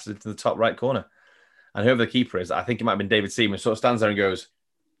thunder bastard into the top right corner. And whoever the keeper is, I think it might have been David Seaman, sort of stands there and goes,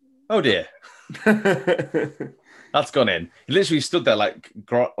 "Oh dear." That's gone in. He literally stood there like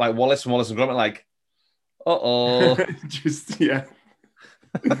Wallace and Gromit, like, uh-oh. Just, yeah.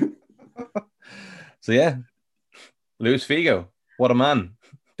 So, yeah. Luis Figo. What a man.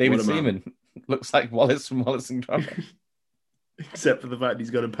 David Seaman. Looks like Wallace from Wallace and Gromit. Except for the fact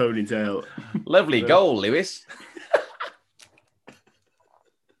he's got a ponytail. Lovely goal, Lewis.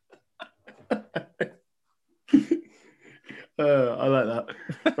 I like that.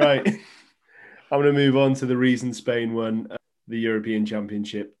 Right. I'm going to move on to the reason Spain won the European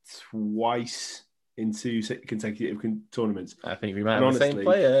Championship twice in 2 consecutive tournaments. I think we might have the same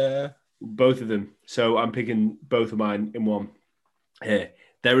player. Both of them. So I'm picking both of mine in one here.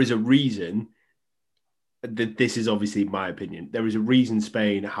 There is a reason that this is obviously my opinion. There is a reason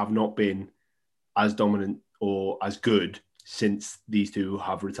Spain have not been as dominant or as good since these two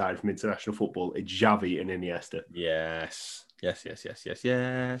have retired from international football. It's Xavi and Iniesta. Yes.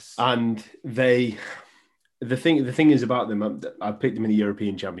 And the thing is about them, I picked them in the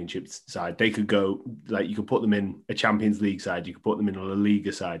European Championships side. They could go, like, you could put them in a Champions League side, you could put them in a La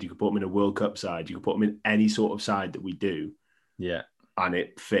Liga side, you could put them in a World Cup side, you could put them in any sort of side that we do. Yeah. And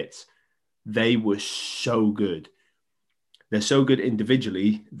it fits. They were so good. They're so good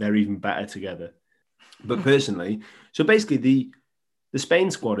individually, they're even better together. But personally, so basically the Spain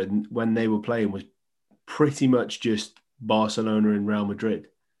squad when they were playing was pretty much just Barcelona and Real Madrid.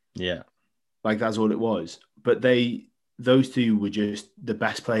 Yeah. Like that's all it was. But those two were just the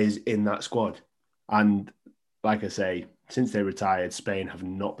best players in that squad. And like I say, since they retired, Spain have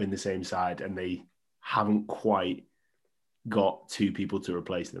not been the same side and they haven't quite got two people to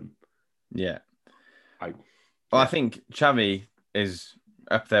replace them. Yeah. I think Xavi is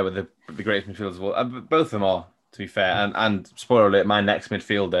up there with the greatest midfielders of all. Both of them are, to be fair. And spoiler alert, my next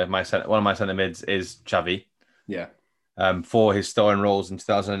midfielder, one of my centre mids is Xavi. Yeah. For his starring roles in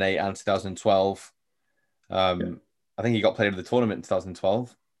 2008 and 2012. I think he got played of the tournament in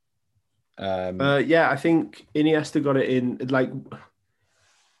 2012. I think Iniesta got it in, like,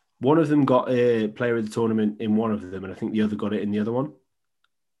 one of them got a player of the tournament in one of them, and I think the other got it in the other one.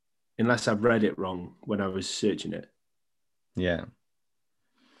 Unless I've read it wrong when I was searching it. Yeah.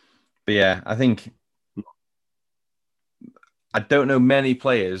 But yeah, I think I don't know many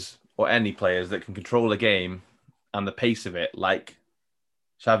players or any players that can control a game and the pace of it like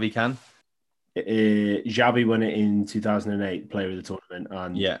Xavi can. Xavi won it in 2008, player of the tournament,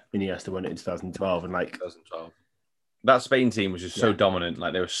 and Iniesta won it in 2012. And 2012. That Spain team was just so dominant.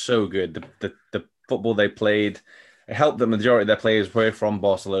 Like, they were so good. The football they played, it helped the majority of their players were from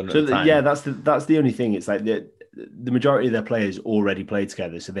Barcelona at the time. Yeah, that's the only thing. It's like the majority of their players already played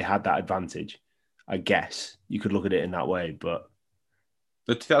together, so they had that advantage. I guess you could look at it in that way, but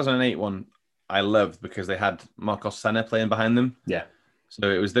the 2008 one I loved because they had Marcos Senna playing behind them. Yeah, so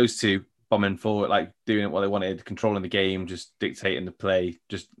it was those two bombing forward, like doing what they wanted, controlling the game, just dictating the play,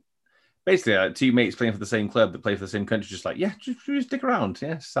 just basically like two mates playing for the same club that play for the same country, just like just stick around,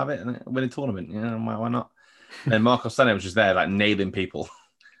 just have it and win a tournament. Why not? And Marcos Senna was just there, like nailing people,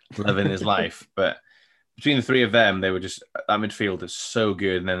 living his life. But between the three of them, they were just, that midfield is so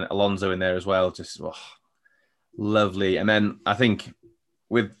good. And then Alonso in there as well, just lovely. And then I think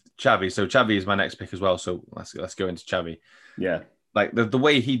with Xavi, so Xavi is my next pick as well. So let's go into Xavi. Yeah. Like the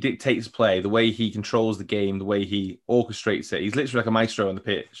way he dictates play, the way he controls the game, the way he orchestrates it. He's literally like a maestro on the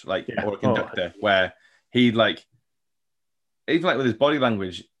pitch, or a conductor, where he like, even like with his body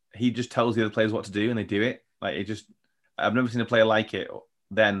language, he just tells the other players what to do and they do it. Like I've never seen a player like it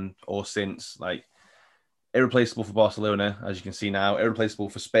then or since. Like, irreplaceable for Barcelona, as you can see now. Irreplaceable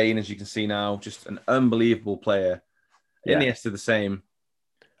for Spain, as you can see now. Just an unbelievable player. Iniesta the same.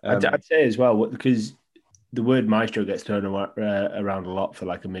 I'd say as well, because the word maestro gets thrown around a lot for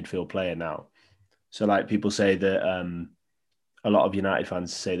like a midfield player now. So like people say that a lot of United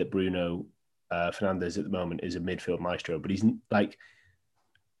fans say that Bruno Fernandes at the moment is a midfield maestro, but he's like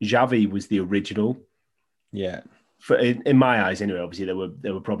Xavi was the original. Yeah. In my eyes, anyway. Obviously,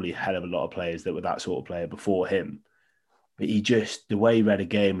 there were probably a hell of a lot of players that were that sort of player before him. But the way he read a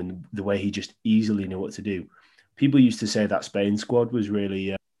game and the way he just easily knew what to do. People used to say that Spain squad was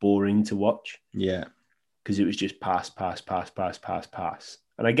really boring to watch. Yeah. Because it was just pass, pass, pass, pass, pass, pass.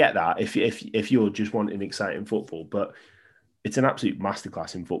 And I get that if you're just wanting exciting football, but it's an absolute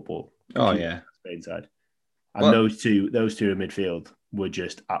masterclass in football. Oh yeah, Spain side, and those two in midfield were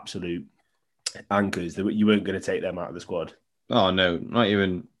just absolute anchors. You weren't going to take them out of the squad. Oh no, not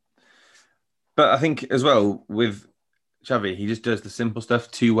even. But I think as well with Xavi, he just does the simple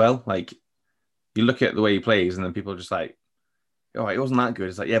stuff too well. Like you look at the way he plays, and then people are just like, "Oh, he wasn't that good."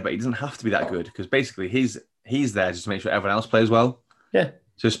 It's like, yeah, but he doesn't have to be that good because basically he's there just to make sure everyone else plays well. Yeah.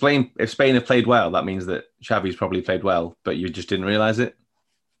 So if Spain have played well, that means that Xavi's probably played well, but you just didn't realize it.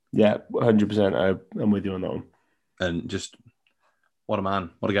 Yeah, 100%. I'm with you on that one. And just what a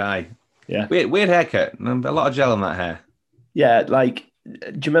man, what a guy. Yeah, weird haircut, and a lot of gel in that hair. Yeah, like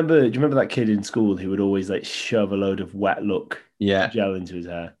do you remember that kid in school who would always like shove a load of wet look gel into his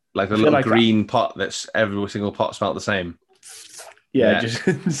hair, like a little green pot that's every single pot smelled the same. Yeah.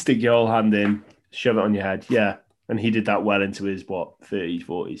 Just stick your whole hand in, shove it on your head. Yeah. And he did that well into his 30s,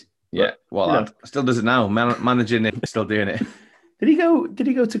 40s. Yeah, well, still does it now. Managing it, still doing it. Did he go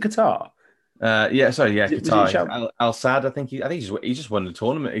to Qatar? Qatar. Al Sadd, I think he just won the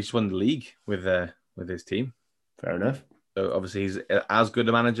tournament. He just won the league with his team. Fair enough. So obviously he's as good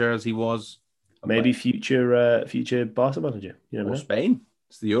a manager as he was. Maybe future Barca manager. You know, Spain.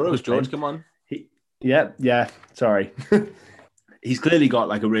 It's the Euros, George. Come on. Yeah. Sorry. He's clearly got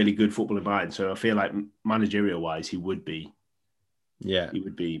like a really good football in mind. So I feel like managerial wise, he would be. Yeah, he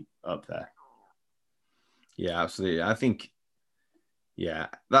would be up there. Yeah, absolutely. I think. Yeah,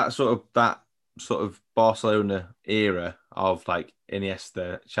 that sort of Barcelona era of like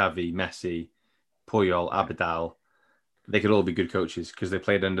Iniesta, Xavi, Messi, Puyol, Abidal, they could all be good coaches because they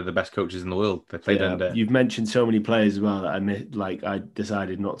played under the best coaches in the world. They played under. You've mentioned so many players as well that I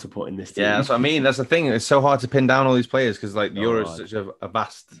decided not to put in this team. Yeah, that's what I mean. That's the thing. It's so hard to pin down all these players because like the Euros is such a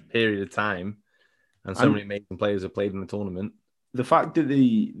vast period of time, and so many amazing players have played in the tournament. The fact that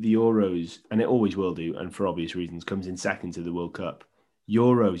the Euros, and it always will do, and for obvious reasons, comes in second to the World Cup.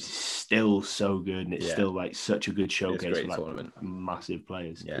 Euros is still so good, and it's still like such a good showcase for like massive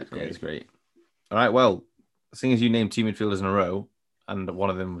players. Yeah, it's great. All right, well, seeing as you named two midfielders in a row, and one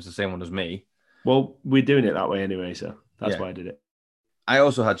of them was the same one as me. Well, we're doing it that way anyway, so that's why I did it. I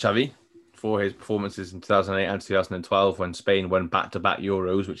also had Xavi for his performances in 2008 and 2012 when Spain won back-to-back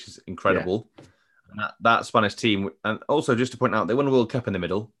Euros, which is incredible. Yeah. And that Spanish team, and also just to point out, they won a World Cup in the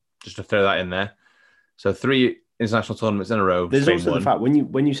middle, just to throw that in there. So 3 international tournaments in a row. There's also the fact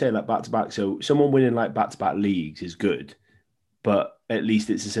when you say like back-to-back, so someone winning like back-to-back leagues is good, but at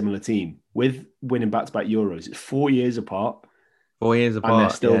least it's a similar team. With winning back-to-back Euros, it's 4 years apart. 4 years apart. And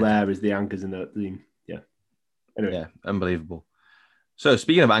they're still there as the anchors in the team. Yeah. Anyway. Yeah, unbelievable. So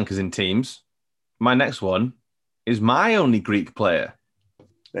speaking of anchors in teams, my next one is my only Greek player.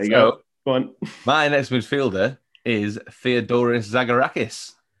 There you go. Go on. My next midfielder is Theodoros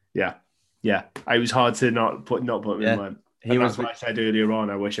Zagorakis. Yeah. It was hard to not put him in mind. That's why I said earlier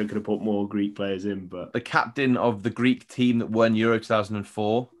on, I wish I could have put more Greek players in. But the captain of the Greek team that won Euro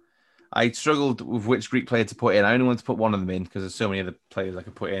 2004. I struggled with which Greek player to put in. I only wanted to put one of them in because there's so many other players I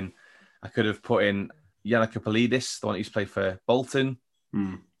could put in. I could have put in Yannick Kapalidis, the one that used to play for Bolton.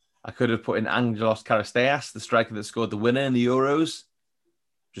 I could have put in Angelos Karisteas, the striker that scored the winner in the Euros.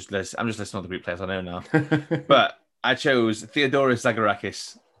 I'm just listing all the Greek players I know now. But I chose Theodoros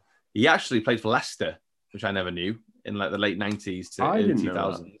Zagorakis. He actually played for Leicester, which I never knew, in like the late 90s to early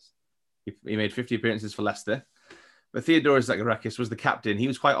 2000s. He made 50 appearances for Leicester. But Theodoros Zagorakis was the captain. He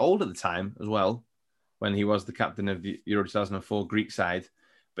was quite old at the time as well, when he was the captain of the Euro 2004 Greek side.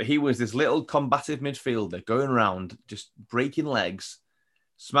 But he was this little combative midfielder going around, just breaking legs,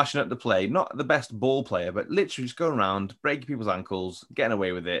 smashing up the play. Not the best ball player, but literally just going around, breaking people's ankles, getting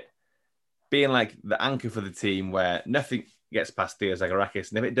away with it, being like the anchor for the team where nothing gets past Theo Zagorakis.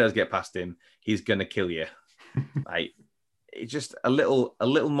 And if it does get past him, he's going to kill you. Like, it's just a little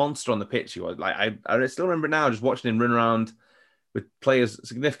monster on the pitch. He was like, I still remember now just watching him run around with players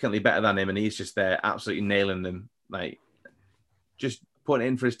significantly better than him, and he's just there absolutely nailing them, like just putting it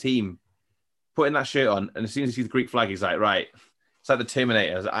in for his team, putting that shirt on, and as soon as he sees the Greek flag, he's like, right, It's like the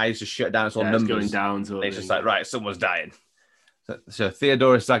Terminator. His eyes just shut down. It's all numbers. It's going down. It's just like, right, someone's dying. So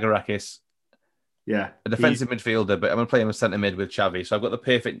Theodoros Zagorakis, a defensive midfielder, but I'm going to play him as centre mid with Xavi. So I've got the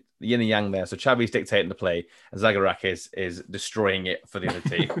perfect yin and yang there. So Xavi's dictating the play, and Zagorakis is destroying it for the other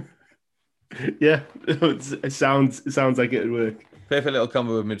team. Yeah, it sounds like it would work. Perfect little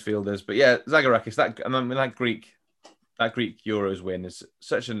combo of midfielders. But yeah, Zagorakis, that Greek Euros win is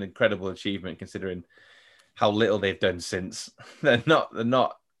such an incredible achievement considering how little they've done since. They're not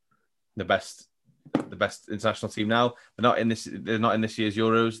the best international team now. They're not in this year's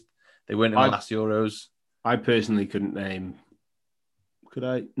Euros. They weren't in the last Euros. I personally couldn't name. Could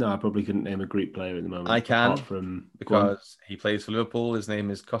I? No, I probably couldn't name a Greek player at the moment. I can, because he plays for Liverpool. His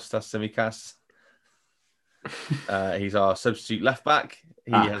name is Kostas Tsimikas. He's our substitute left back.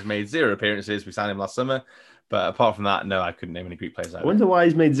 He has made 0 appearances. We signed him last summer. But apart from that, no, I couldn't name any Greek players. I wonder why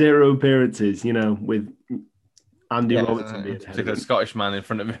he's made 0 appearances, with Andy Robertson being a Scottish man in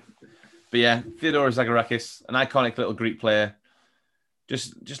front of him. But yeah, Theodoros Zagorakis, an iconic little Greek player.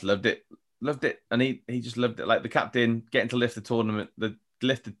 Just loved it. Loved it. And he just loved it. Like the captain, getting to lift the tournament,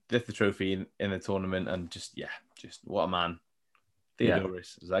 lift the trophy in the tournament, and just what a man.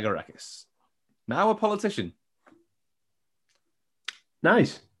 Theodoros Zagorakis. Now a politician.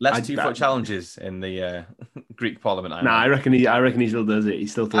 Nice. Less 2-foot challenges in the Greek parliament. I reckon he still does it. He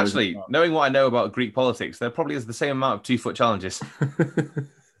still throws Actually, knowing what I know about Greek politics, there probably is the same amount of 2-foot challenges.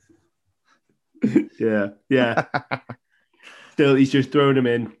 Yeah. Still, he's just throwing them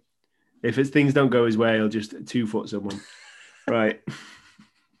in. If things don't go his way, he'll just 2-foot someone. Right.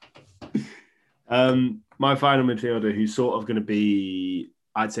 My final midfielder, who's sort of going to be,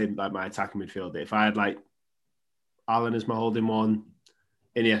 I'd say, like my attacking midfielder. If I had like Alan as my holding one,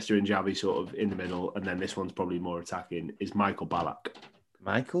 Iniesta and Xavi sort of in the middle, and then this one's probably more attacking, is Michael Ballack.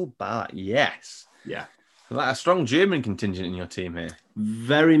 Michael Ballack, yes. Yeah. Like a strong German contingent in your team here.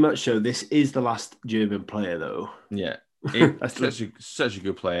 Very much so. This is the last German player, though. Yeah. Such a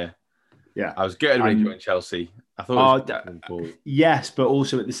good player. Yeah. I was gutted when he joined Chelsea. I thought it was yes, but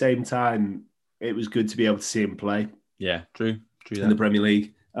also at the same time, it was good to be able to see him play. Yeah, true. In the Premier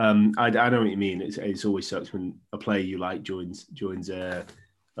League. I know what you mean. It's always sucks when a player you like joins a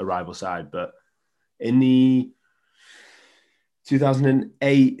rival side. But in the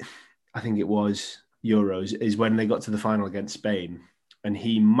 2008, I think it was, Euros, is when they got to the final against Spain. And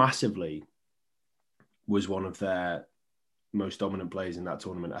he massively was one of their most dominant players in that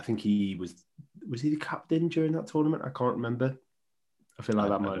tournament. I think he was he the captain during that tournament? I can't remember. I feel like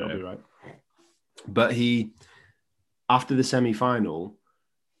that might not be right. But after the semi-final,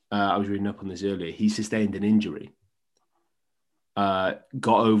 I was reading up on this earlier, he sustained an injury, got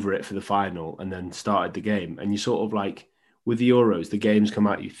over it for the final, and then started the game. And you sort of like, with the Euros, the games come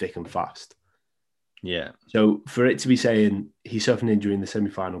at you thick and fast. Yeah. So for it to be saying he suffered an injury in the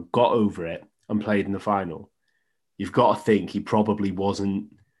semi-final, got over it, and played in the final, you've got to think he probably wasn't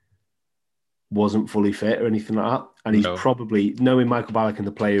fully fit or anything like that. And he's probably, knowing Michael Ballack and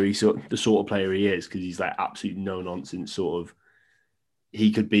the sort of player he is, because he's like absolute no-nonsense sort of,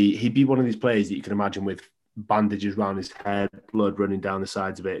 he'd be one of these players that you can imagine with bandages around his head, blood running down the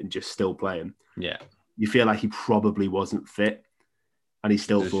sides of it, and just still playing. Yeah. You feel like he probably wasn't fit, and he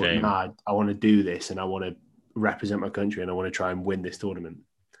still thought, nah, I want to do this, and I want to represent my country, and I want to try and win this tournament.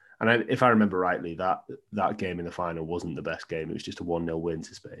 And if I remember rightly, that game in the final wasn't the best game. It was just a 1-0 win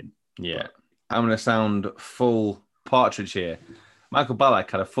to Spain. Yeah. I'm going to sound full partridge here. Michael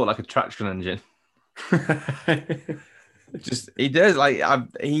Ballack had a foot like a traction engine. He does,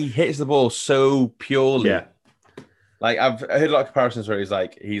 he hits the ball so purely. Yeah. Like, I've heard a lot of comparisons where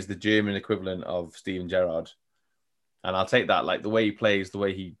he's the German equivalent of Steven Gerrard. And I'll take that, like the way he plays, the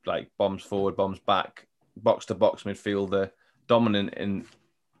way he bombs forward, bombs back, box to box midfielder, dominant in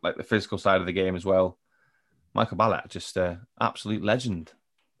like the physical side of the game as well. Michael Ballack, just an absolute legend.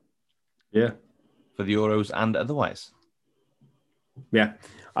 Yeah. For the Euros and otherwise. Yeah.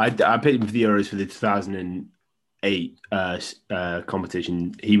 I picked him for the Euros for the 2008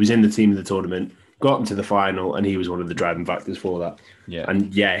 competition. He was in the team of the tournament, got into the final, and he was one of the driving factors for that. Yeah.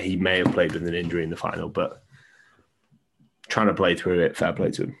 And yeah, he may have played with an injury in the final, but trying to play through it, fair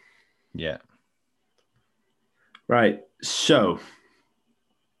play to him. Yeah. Right. So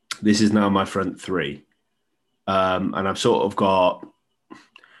this is now my front three. And I've sort of got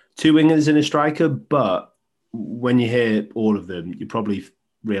 2 wingers and a striker, but when you hear all of them, you probably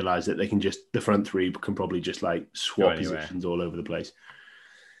realise that the front three can probably just like swap positions all over the place.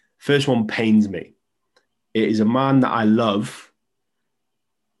 First one pains me. It is a man that I love,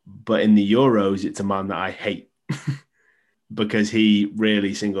 but in the Euros, it's a man that I hate. because he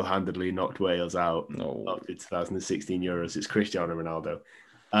really single-handedly knocked Wales out No. of the 2016 Euros. It's Cristiano Ronaldo.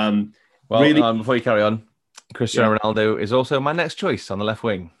 Before you carry on, Cristiano Ronaldo is also my next choice on the left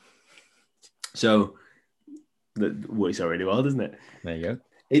wing. So that works out really well, doesn't it? There you go.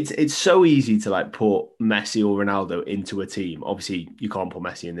 It's so easy to like put Messi or Ronaldo into a team. Obviously, you can't put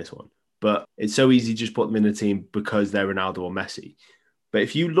Messi in this one, but it's so easy to just put them in a team because they're Ronaldo or Messi. But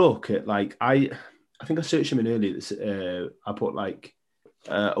if you look at like I think I searched him in earlier. I put like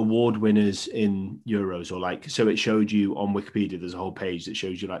award winners in Euros, or like, so it showed you on Wikipedia. There's a whole page that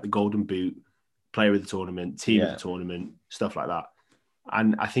shows you like the Golden Boot, player of the tournament, team of the tournament, stuff like that.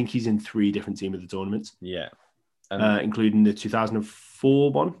 And I think he's in 3 different team of the tournaments. Yeah. Including the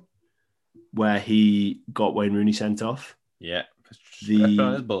 2004 one, where he got Wayne Rooney sent off. Yeah,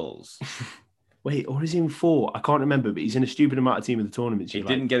 the Bulls. Wait, or is he in 4? I can't remember, but he's in a stupid amount of team of the tournaments. He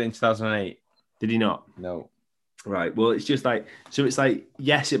didn't get in 2008. Did he not? No. Right. Well, it's just like, so it's like,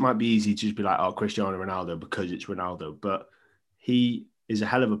 yes, it might be easy to just be like, oh, Cristiano Ronaldo because it's Ronaldo, but he is a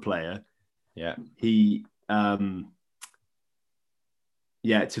hell of a player. Yeah. He,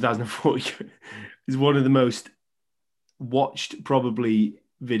 2004 is one of the most watched probably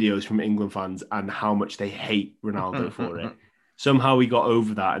videos from England fans and how much they hate Ronaldo for it. Somehow he got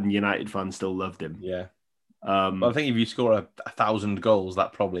over that and United fans still loved him. Yeah. But I think if you score 1,000 goals,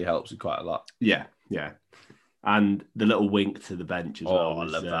 that probably helps you quite a lot. Yeah, yeah. And the little wink to the bench as well. I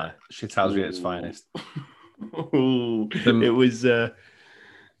love that. Shithousery at its finest. It was, some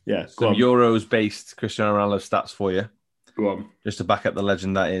Euros-based Cristiano Ronaldo stats for you. Go on. Just to back up the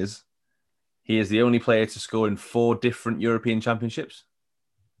legend that is. He is the only player to score in 4 different European championships.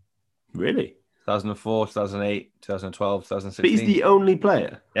 Really? 2004, 2008, 2012, 2016. But he's the only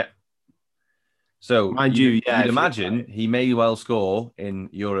player? Yeah. So, mind you'd imagine he may well score in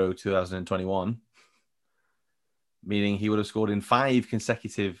Euro 2021, meaning he would have scored in 5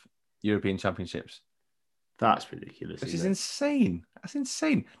 consecutive European championships. That's ridiculous. Which is insane. That's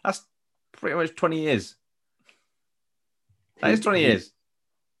insane. That's pretty much 20 years. That is 20 years.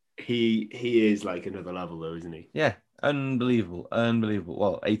 He is like another level though, isn't he? Yeah. Unbelievable.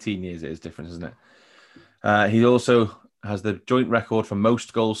 Well, 18 years it is different, isn't it? He also has the joint record for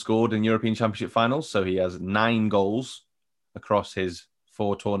most goals scored in European Championship finals. So he has 9 goals across his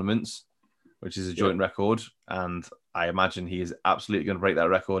 4 tournaments, which is a joint record. And I imagine he is absolutely going to break that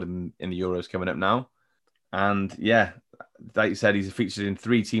record in the Euros coming up now. And yeah, like you said, he's featured in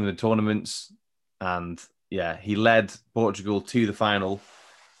 3 team of the tournaments. And yeah, he led Portugal to the final,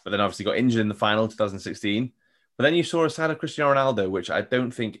 but then obviously got injured in the final 2016. But then you saw a side of Cristiano Ronaldo, which I don't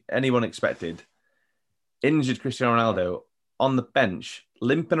think anyone expected. Injured Cristiano Ronaldo on the bench,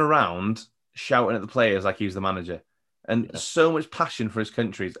 limping around, shouting at the players like he was the manager. And so much passion for his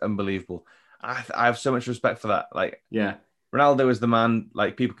country is unbelievable. I have so much respect for that. Like, yeah, Ronaldo is the man.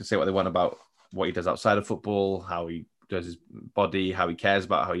 Like, people can say what they want about what he does outside of football, how he does his body, how he cares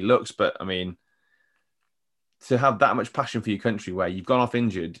about how he looks. But I mean, to have that much passion for your country where you've gone off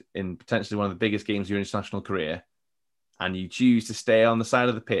injured in potentially one of the biggest games of your international career, and you choose to stay on the side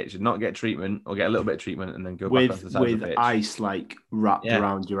of the pitch and not get treatment or get a little bit of treatment and then go back onto the side of the pitch. With ice like wrapped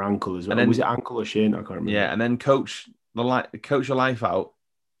around your ankle as well. And then, was it ankle or shin? I can't remember. Yeah, and then coach your life out.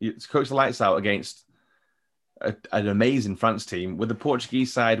 Coach the lights out against an amazing France team with the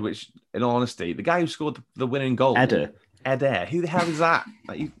Portuguese side, which, in all honesty, the guy who scored the winning goal, Eder. Who the hell is that?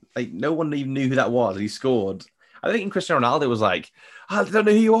 Like no one even knew who that was. He scored. I think Cristiano Ronaldo was like, I don't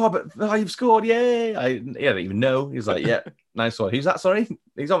know who you are, but you've scored, yay! I didn't even know. He was like, yeah, nice one. Who's that? Sorry,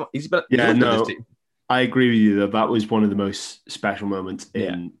 he's been. This team. I agree with you that was one of the most special moments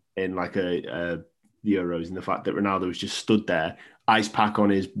in like the Euros, and the fact that Ronaldo was just stood there, ice pack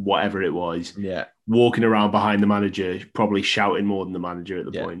on his whatever it was, walking around behind the manager, probably shouting more than the manager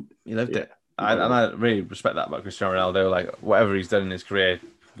at the point. He loved it. I really respect that about Cristiano Ronaldo. Like whatever he's done in his career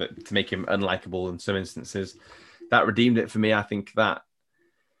to make him unlikable in some instances, that redeemed it for me. I think that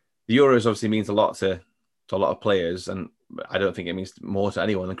the Euros obviously means a lot to a lot of players, and I don't think it means more to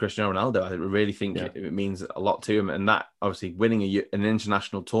anyone than Cristiano Ronaldo. I really think it means a lot to him, and that obviously winning an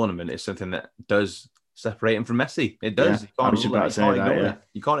international tournament is something that does separate him from Messi. It does. You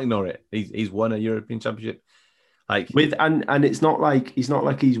can't ignore it. He's won a European Championship. And it's not like he's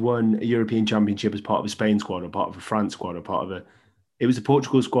won a European Championship as part of a Spain squad or part of a France squad or part of it was a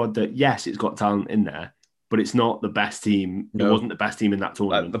Portugal squad that, yes, it's got talent in there, but it's not the best team. No. It wasn't the best team in that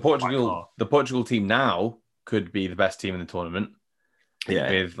tournament. The Portugal team now could be the best team in the tournament. Yeah.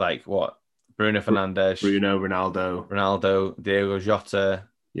 With Bruno Fernandes, Ronaldo, Diego Jota,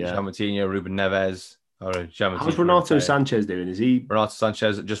 Jean Moutinho, Ruben Neves. or a German How's team. Renato Sanchez doing? Is he? Renato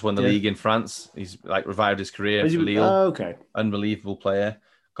Sanchez just won the league in France. He's like revived his career for Lille. Oh, okay. Unbelievable player.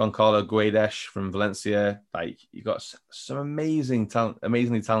 Goncalo Guedes from Valencia. Like, you got some amazingly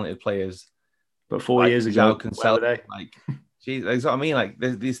talented players. But 4 years ago, where were they? Like, geez, that's what I mean. Like,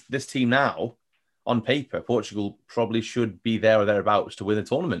 this team now, on paper, Portugal probably should be there or thereabouts to win the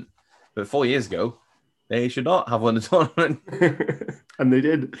tournament. But 4 years ago, they should not have won the tournament. And they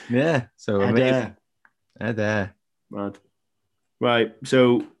did. Yeah. So amazing. Eder. Mad. Right.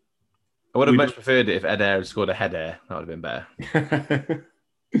 So I would have much preferred it if Eder had scored a header. That would have been better.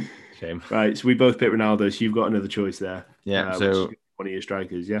 Shame. Right. So we both picked Ronaldo. So you've got another choice there. Yeah. So one of your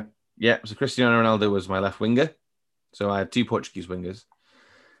strikers. Yeah. Yeah. So Cristiano Ronaldo was my left winger. So I had 2 Portuguese wingers.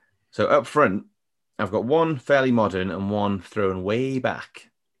 So up front, I've got one fairly modern and one thrown way back.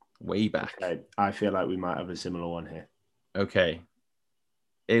 Way back. Okay. I feel like we might have a similar one here. Okay.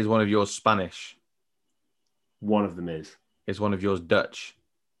 Is one of yours Spanish? One of them is. Is one of yours Dutch?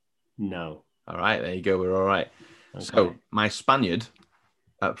 No. All right, there you go. We're all right. Okay. So my Spaniard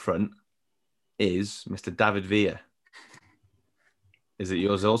up front is Mr. David Villa. Is it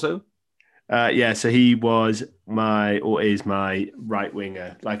yours also? Yeah, so he was is my right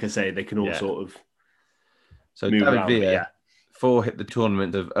winger. Like I say, they can all sort of. So David Villa, hit the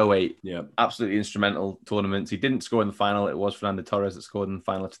tournament of 2008. Yeah, absolutely instrumental tournaments. He didn't score in the final. It was Fernando Torres that scored in the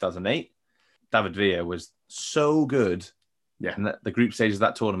final of 2008. David Villa was so good. Yeah. In the group stages of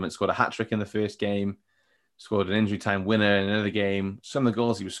that tournament, scored a hat-trick in the first game, scored an injury time winner in another game. Some of the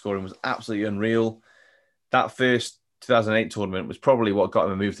goals he was scoring was absolutely unreal. That first 2008 tournament was probably what got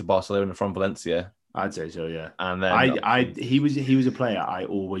him a move to Barcelona from Valencia. I'd say so, yeah. And then he was a player I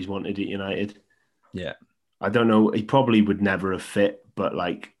always wanted at United. Yeah. I don't know, he probably would never have fit, but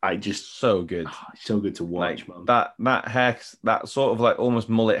like I just so good. So good to watch, like, man. That hair, that sort of like almost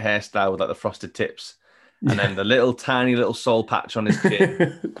mullet hairstyle with like the frosted tips. And then the little tiny little soul patch on his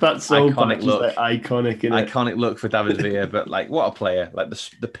chin. That soul patch look. Is like iconic, iconic look for David Villa. But like, what a player! Like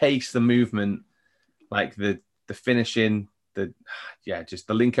the pace, the movement, like the finishing, just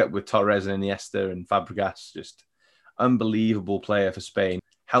the link up with Torres and Iniesta and Fabregas. Just unbelievable player for Spain.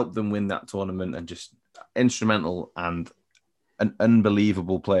 Helped them win that tournament and just instrumental and an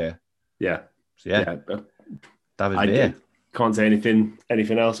unbelievable player. Yeah. So David Villa. Can't say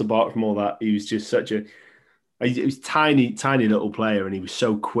anything else apart from all that. He was just he was tiny little player, and he was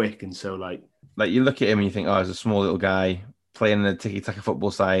so quick and so like you look at him and you think, oh, he's a small little guy playing in the tiki-taka football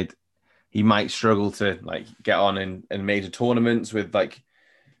side. He might struggle to like get on in major tournaments with like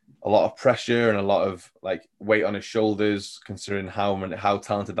a lot of pressure and a lot of like weight on his shoulders, considering how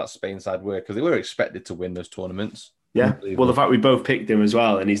talented that Spain side were, because they were expected to win those tournaments. Yeah. Well, the fact we both picked him as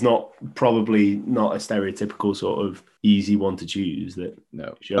well, and he's probably not a stereotypical sort of easy one to choose. That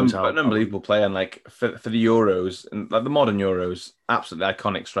shows an unbelievable player, and like for the Euros and like the modern Euros, absolutely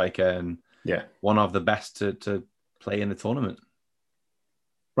iconic striker, and one of the best to play in the tournament.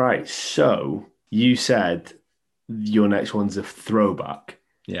 Right. So you said your next one's a throwback.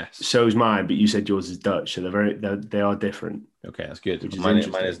 Yes. So's mine, but you said yours is Dutch, so they are different. Okay, that's good. Mine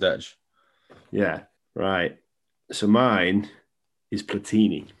is Dutch. Yeah. Right. So mine is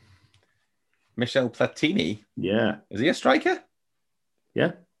Platini. Michel Platini? Yeah. Is he a striker?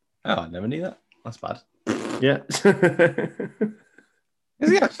 Yeah. Oh, I never knew that. That's bad. Yeah.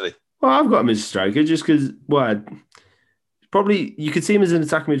 Is he actually? Well, I've got him as a striker just because, probably you could see him as an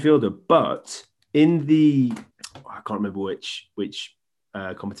attacking midfielder, but in I can't remember which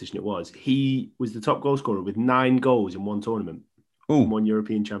competition it was. He was the top goal scorer with 9 goals in one tournament. Ooh. One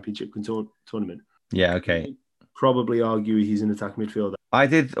European Championship tournament. Yeah, okay. Probably argue he's an attacking midfielder. I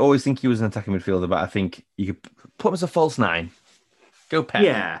did always think he was an attacking midfielder, but I think you could put him as a false 9. Go Pep.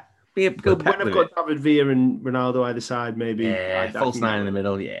 Yeah. Go Pep. When I've got David Villa and Ronaldo either side, maybe. Yeah, false 9 in the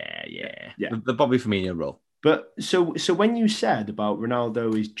middle. Yeah. The Bobby Firmino role. But so when you said about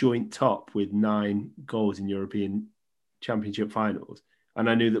Ronaldo is joint top with 9 goals in European Championship finals, and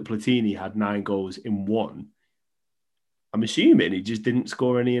I knew that Platini had 9 goals in one, I'm assuming he just didn't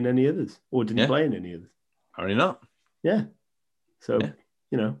score any in any others or didn't play in any others. Apparently not. Yeah. So,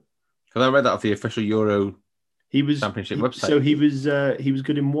 Because I read that off the official Euro Championship website. So he was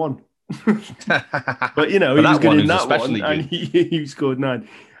good in one. But, he was good in that one. And he scored 9.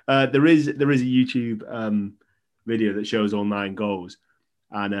 There is a YouTube video that shows all 9 goals.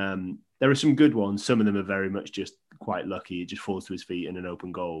 And there are some good ones. Some of them are very much just quite lucky. It just falls to his feet in an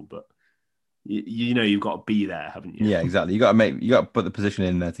open goal. But, you've got to be there, haven't you? Yeah, exactly. You got to put the position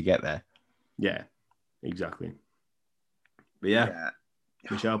in there to get there. Yeah, exactly. But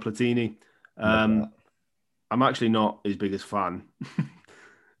Michel Platini. I'm actually not his biggest fan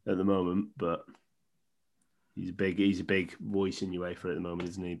at the moment, but He's a big voice in UEFA at the moment,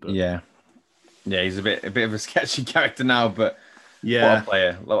 isn't he? But yeah, he's a bit of a sketchy character now, but yeah, what a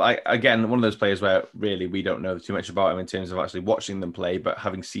player. Well, again, one of those players where really we don't know too much about him in terms of actually watching them play, but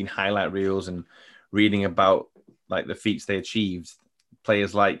having seen highlight reels and reading about like the feats they achieved,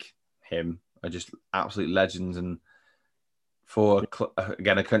 players like him are just absolute legends. And for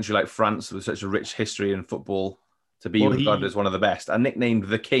again a country like France with such a rich history in football to be regarded as one of the best and nicknamed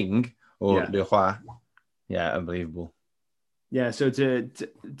the King or Le Roi, unbelievable. Yeah, so to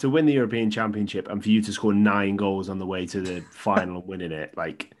win the European Championship and for you to score 9 goals on the way to the final and winning it,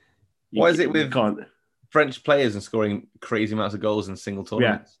 like, what is it with French players and scoring crazy amounts of goals in single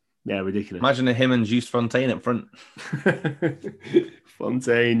tournaments? Yeah, ridiculous. Imagine him and Just Fontaine up front.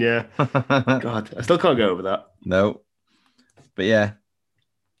 Fontaine, yeah. God, I still can't get over that. No, but yeah,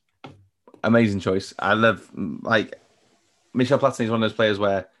 amazing choice. I love Michel Platini is one of those players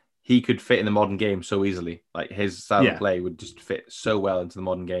where he could fit in the modern game so easily. Like his style of play would just fit so well into the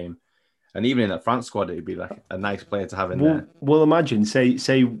modern game. And even in that France squad, it would be like a nice player to have in there. Well, imagine,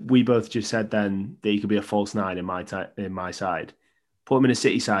 say we both just said then that he could be a false 9 in my side. Put him in a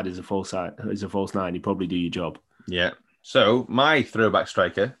City side as a false 9, he'd probably do your job. Yeah. So my throwback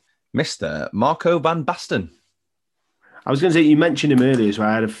striker, Mr. Marco van Basten. I was going to say, you mentioned him earlier, so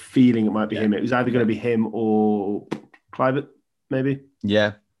I had a feeling it might be him. It was either going to be him or Kluivert, maybe.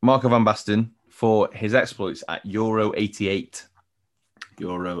 Yeah. Marco van Basten for his exploits at Euro 88.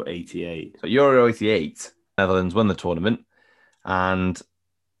 Euro 88. So Euro 88, Netherlands won the tournament, and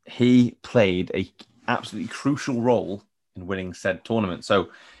he played a absolutely crucial role in winning said tournament. So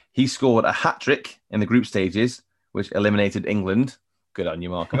he scored a hat-trick in the group stages, which eliminated England. Good on you,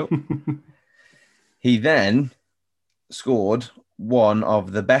 Marco. He then scored one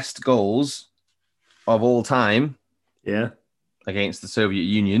of the best goals of all time. Yeah. Against the Soviet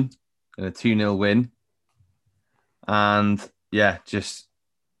Union in a 2-0 win. And yeah, just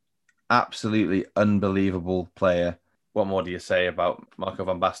absolutely unbelievable player. What more do you say about Marco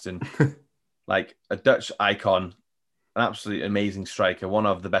van Basten? Like a Dutch icon, an absolutely amazing striker, one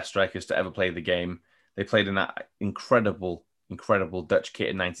of the best strikers to ever play the game. They played in that incredible Dutch kit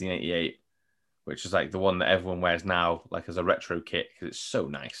in 1988, which is like the one that everyone wears now, like as a retro kit, because it's so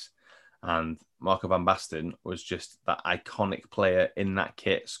nice. And Marco van Basten was just that iconic player in that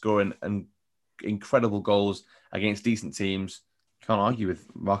kit, scoring incredible goals against decent teams. Can't argue with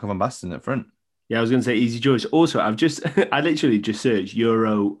Marco van Basten up front. Yeah, I was going to say easy choice. Also, I literally just searched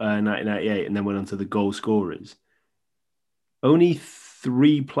Euro 1998 and then went on to the goal scorers. Only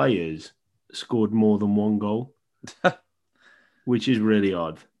 3 players scored more than 1 goal, which is really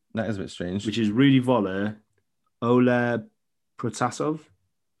odd. That is a bit strange. Which is Rudy Voller, Oleg Protasov,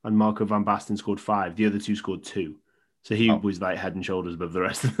 and Marco van Basten scored 5. The other 2 scored 2. So he was like head and shoulders above the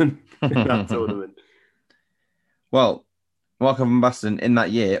rest of them in that tournament. Well, Marco van Basten in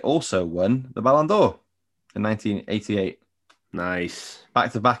that year also won the Ballon d'Or in 1988. Nice.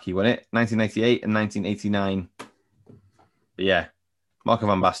 Back to back, he won it, 1988 and 1989. But yeah, Marco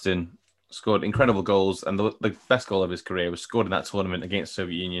van Basten scored incredible goals, and the best goal of his career was scored in that tournament against the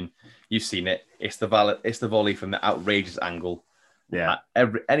Soviet Union. You've seen it. It's the volley from the outrageous angle. Yeah.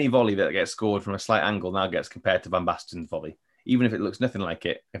 Any volley that gets scored from a slight angle now gets compared to Van Basten's volley. Even if it looks nothing like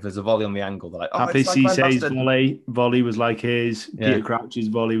it, if there's a volley on the angle, they're like, Papi Cissé's volley was like his. Yeah. Peter Crouch's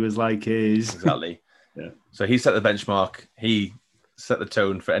volley was like his. Exactly. Yeah. So he set the benchmark. He set the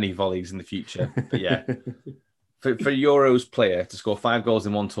tone for any volleys in the future. But yeah, for Euros player to score 5 goals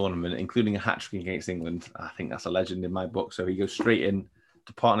in one tournament, including a hat-trick against England, I think that's a legend in my book. So he goes straight in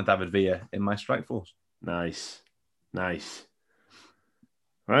to partner David Villa in my strike force. Nice.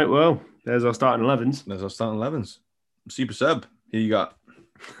 Right, well, there's our starting 11s. Super sub. Who you got?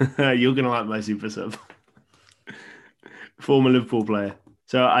 You're going to like my super sub. Former Liverpool player.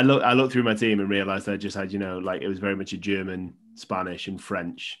 So I looked through my team and realised I just had, it was very much a German, Spanish and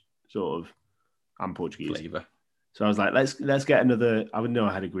French sort of, and Portuguese. Flavour. So I was like, let's get another, I would know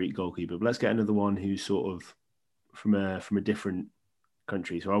I had a Greek goalkeeper, but let's get another one who's sort of from a different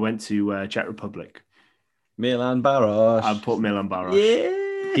country. So I went to Czech Republic. Milan Baros. I put Milan Baros. Yeah.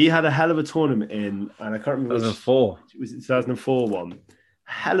 He had a hell of a tournament in, and I can't remember. 2004. It was the 2004 one.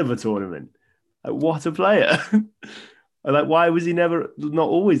 Hell of a tournament. Like, what a player. Why was he not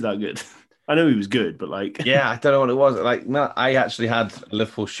always that good? I know he was good, but Yeah, I don't know what it was. I actually had a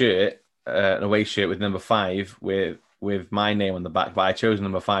Liverpool shirt, an away shirt with number 5 with my name on the back, but I chose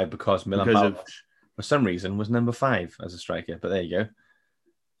number 5 because Milan Baros, for some reason, was number 5 as a striker. But there you go.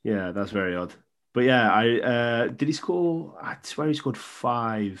 Yeah, that's very odd. But yeah, did he score? I swear he scored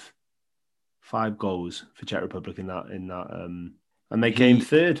 5 goals for Czech Republic in that, and they came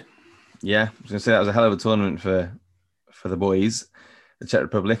third. Yeah, I was going to say that was a hell of a tournament for the boys, the Czech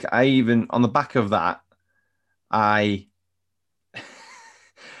Republic. On the back of that, I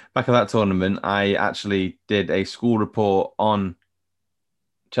back of that tournament, I actually did a school report on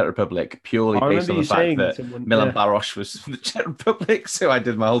Czech Republic purely I based remember on the you fact saying that someone, Milan yeah, Baroš was from the Czech Republic. So I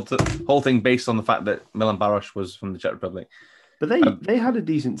did my whole thing based on the fact that Milan Baroš was from the Czech Republic. but Um, they had a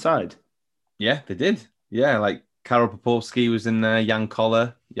decent side. yeah, they did. Yeah, like Karol Popovsky was in there, Jan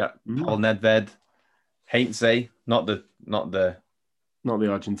Koller, yeah, Paul Nedved, Heinze, Not the not the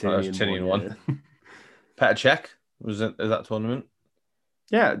Argentinian Argentinian one. one. Yeah, Petr Cech was in that tournament.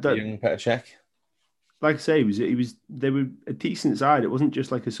 yeah. Young Petr Cech. Like I say, they were a decent side. It wasn't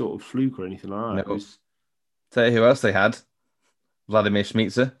just like a sort of fluke or anything like that. It No. was. Tell you who else they had. Vladimir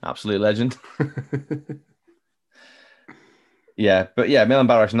Smicer, absolute legend. Yeah, but yeah, Milan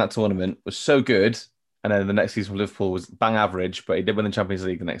Baroš in that tournament was so good. And then the next season for Liverpool was bang average, but he did win the Champions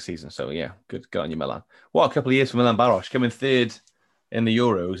League the next season. So yeah, good on you, Milan. What a couple of years for Milan Baroš, coming third in the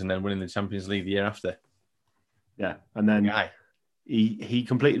Euros and then winning the Champions League the year after. Yeah, and then he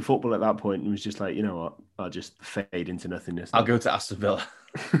completed football at that point and was just like, you know what, I'll just fade into nothingness. I'll go to Aston Villa.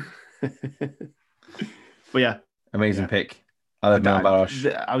 But yeah, amazing pick. I love Milan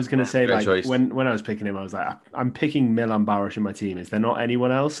Baroš. I was going to say, Great like, choice. when I was picking him, I was like, I'm picking Milan Baroš in my team. Is there not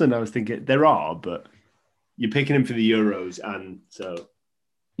anyone else? And I was thinking, there are, but you're picking him for the Euros. And so.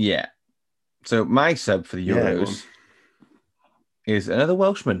 Yeah. So my sub for the Euros is another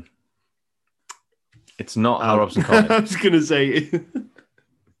Welshman. It's not Hal Robson-Kanu. I was going to say.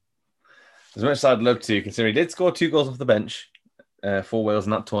 As much as I'd love to, consider he did score 2 goals off the bench for Wales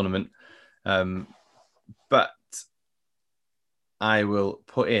in that tournament. But I will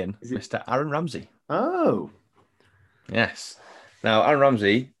put in Mr. Aaron Ramsey. Oh. Yes. Now, Aaron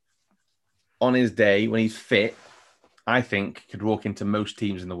Ramsey, on his day, when he's fit, I think could walk into most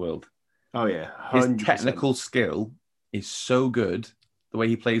teams in the world. Oh, yeah. 100%. His technical skill is so good. The way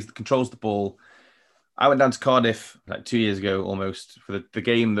he controls the ball. I went down to Cardiff like 2 years ago almost for the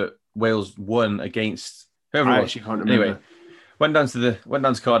game that Wales won against whoever it was. I actually can't remember. Anyway, went down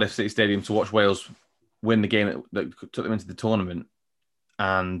to Cardiff City Stadium to watch Wales win the game that took them into the tournament.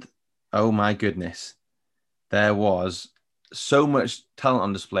 And oh my goodness, there was so much talent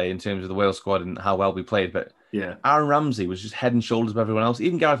on display in terms of the Wales squad and how well we played. But yeah, Aaron Ramsey was just head and shoulders above everyone else.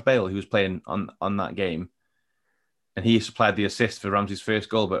 Even Gareth Bale, who was playing on that game, and he supplied the assist for Ramsey's first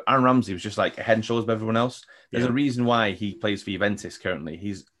goal. But Aaron Ramsey was just like head and shoulders above everyone else. There's a reason why he plays for Juventus currently.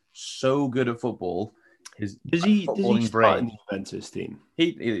 He's so good at football. Does he start in the Juventus team?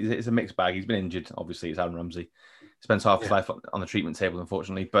 It's a mixed bag. He's been injured, obviously. It's Aaron Ramsey. Spends half his life on the treatment table,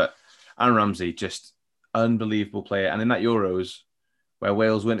 unfortunately. But Aaron Ramsey, just unbelievable player. And in that Euros, where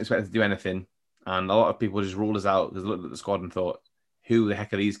Wales weren't expected to do anything, and a lot of people just ruled us out because they looked at the squad and thought, who the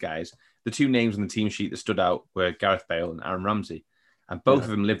heck are these guys? The 2 names on the team sheet that stood out were Gareth Bale and Aaron Ramsey. And both of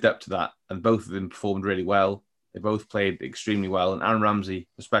them lived up to that. And both of them performed really well. They both played extremely well. And Aaron Ramsey,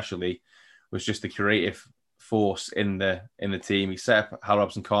 especially, was just the creative force in the team. He set up Hal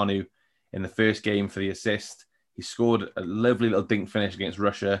Robson-Kanu in the first game for the assist. He scored a lovely little dink finish against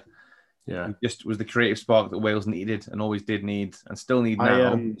Russia. Yeah. He just was the creative spark that Wales needed and always did need and still need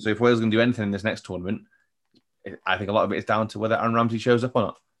now. So if Wales are going to do anything in this next tournament, I think a lot of it is down to whether Aaron Ramsey shows up or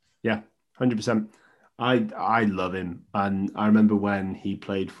not. Yeah, 100%. I love him. And I remember when he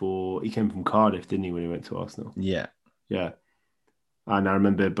came from Cardiff, didn't he, when he went to Arsenal? Yeah. Yeah. And I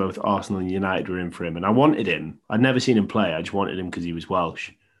remember both Arsenal and United were in for him. And I wanted him. I'd never seen him play. I just wanted him because he was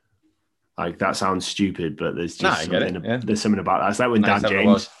Welsh. Like, that sounds stupid, but there's just there's something about that. It's like when Dan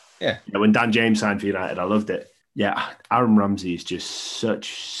James... Yeah, when Dan James signed for United, I loved it. Yeah, Aaron Ramsey is just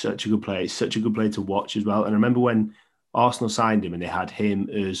such a good player. He's such a good player to watch as well. And I remember when Arsenal signed him and they had him,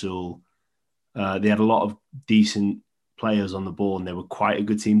 Ozil. They had a lot of decent players on the ball and they were quite a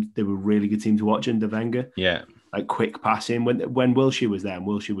good team. They were a really good team to watch under Wenger. Yeah. Like quick passing. When Wilshere was there, and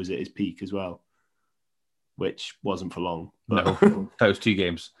Wilshere was at his peak as well, which wasn't for long. But... No, those 2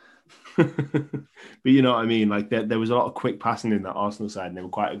 games. But you know what I mean? Like there was a lot of quick passing in that Arsenal side and they were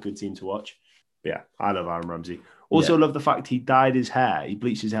quite a good team to watch. But yeah, I love Aaron Ramsey. Also love the fact he dyed his hair. He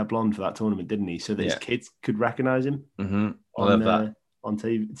bleached his hair blonde for that tournament, didn't he? So that his kids could recognize him I love that. On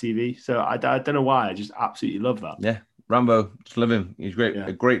TV. So I don't know why. I just absolutely love that. Yeah. Rambo, just love him. He's great.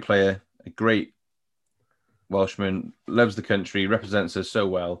 A great player, a great Welshman, loves the country, represents us so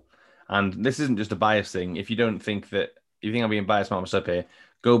well. And this isn't just a bias thing. If you think I'm being biased, Mama up here,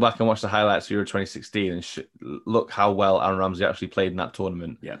 go back and watch the highlights of Euro 2016 and look how well Aaron Ramsey actually played in that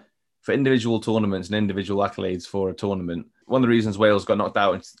tournament. Yeah. For individual tournaments and individual accolades for a tournament, one of the reasons Wales got knocked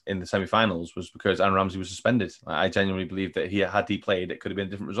out in the semi-finals was because Aaron Ramsey was suspended. I genuinely believe that had he played, it could have been a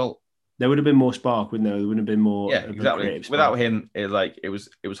different result. There would have been more spark, wouldn't there? There would have been more. Yeah, exactly. Without him, it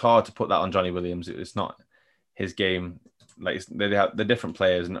was hard to put that on Johnny Williams. It's not his game. Like they're different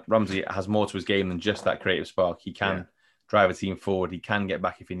players, and Ramsey has more to his game than just that creative spark. He can drive a team forward. He can get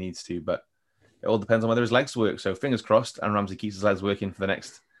back if he needs to, but it all depends on whether his legs work. So fingers crossed, and Ramsey keeps his legs working for the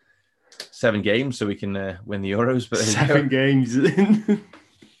next 7 games, so we can win the Euros. But 7 games. So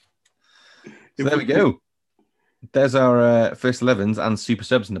there we go. There's our first 11s and super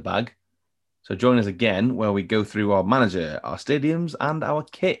subs in the bag. So join us again where we go through our manager, our stadiums, and our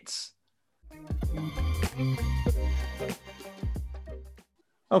kits.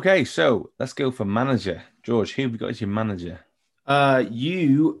 Okay, so let's go for manager. George, who have you got as your manager?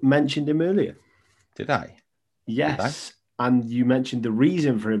 You mentioned him earlier. Did I? Yes. Did I? And you mentioned the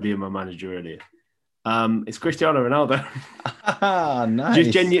reason for him being my manager earlier. It's Cristiano Ronaldo. Nice.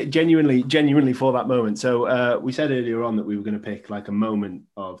 Just genuinely for that moment. So we said earlier on that we were going to pick like a moment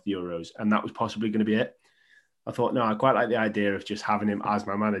of the Euros, and that was possibly going to be it. I thought, no, I quite like the idea of just having him as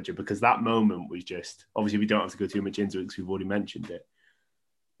my manager, because that moment was just, obviously we don't have to go too much into it because we've already mentioned it.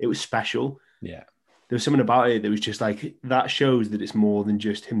 It was special. Yeah. There was something about it that was just like, that shows that it's more than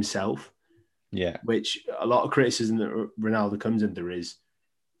just himself. Yeah. Which a lot of criticism that Ronaldo comes under is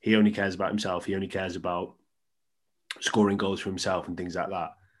he only cares about himself. He only cares about scoring goals for himself and things like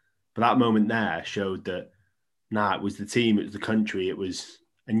that. But that moment there showed that, it was the team, it was the country, it was,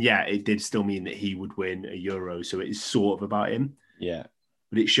 and it did still mean that he would win a Euro. So it is sort of about him. Yeah.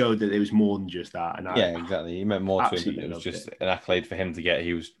 But it showed that it was more than just that. And exactly. He meant more to him. It was just an accolade for him to get.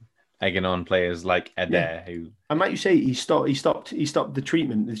 He was egging on players like Eder, who, and like you say, he stopped the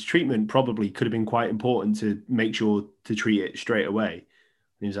treatment. This treatment probably could have been quite important to make sure to treat it straight away. And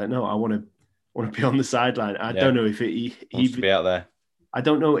he was like, no, I want to be on the sideline. I don't know if he wants to be out there. I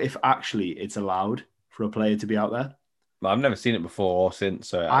don't know if actually it's allowed for a player to be out there. I've never seen it before or since.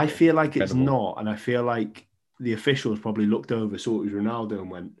 So I feel like it's not, and I feel like the officials probably looked over, saw it was Ronaldo,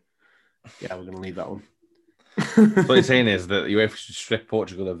 and went, "Yeah, we're going to leave that one." So what you're saying is that UEFA should strip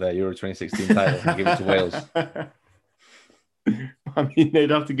Portugal of their Euro 2016 title and give it to Wales. I mean, they'd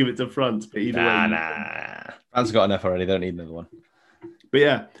have to give it to France, but either way. France have got enough already. They don't need another one. But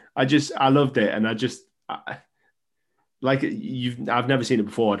yeah, I loved it, and I've never seen it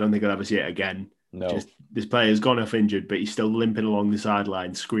before. I don't think I'll ever see it again. No. Just this player's gone off injured, but he's still limping along the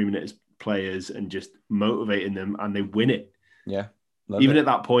sideline, screaming at his players and just motivating them, and they win it. Yeah. Even at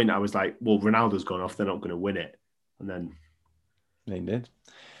that point, I was like, well, Ronaldo's gone off. They're not going to win it. And then they did.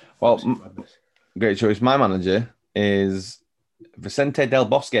 Well, great choice. My manager is Vicente Del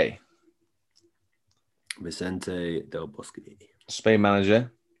Bosque. Vicente Del Bosque. Spain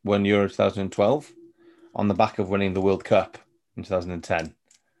manager, won Euro 2012 on the back of winning the World Cup in 2010.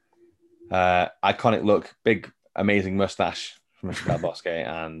 Iconic look, big, amazing mustache from Mr. Del Bosque,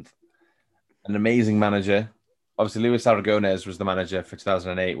 and an amazing manager. Obviously, Luis Aragonés was the manager for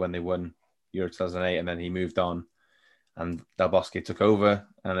 2008 when they won Euro 2008, and then he moved on, and Del Bosque took over,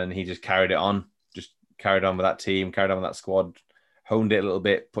 and then he just carried on with that team, carried on with that squad, honed it a little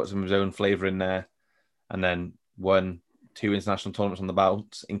bit, put some of his own flavour in there, and then won 2 international tournaments on the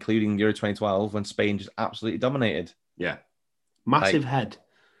bounce, including Euro 2012 when Spain just absolutely dominated. Yeah. Massive head.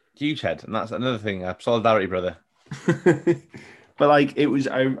 Huge head. And that's another thing. Solidarity, brother. But it was,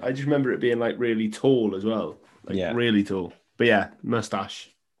 I just remember it being really tall as well. Really tall. But yeah, mustache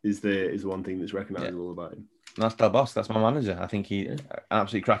is the one thing that's recognisable about him. And that's Del Bosque. That's my manager. I think he's an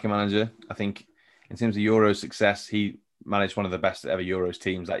absolutely cracking manager. I think in terms of Euro success, he managed one of the best ever Euros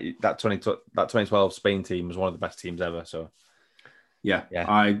teams. That 2012 Spain team was one of the best teams ever. So yeah.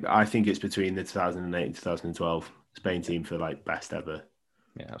 I think it's between the 2008 and 2012 Spain team for best ever.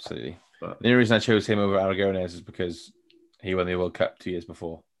 Yeah, absolutely. But the only reason I chose him over Aragonés is because he won the World Cup 2 years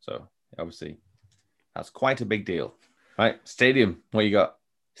before. So obviously that's quite a big deal. All right, stadium. What you got?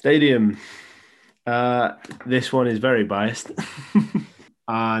 Stadium. This one is very biased.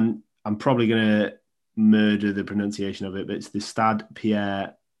 And I'm probably going to murder the pronunciation of it, but it's the Stade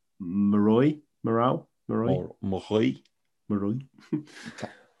Pierre Mauroy.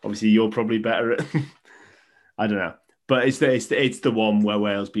 Obviously, you're probably better at. I don't know, but it's the one where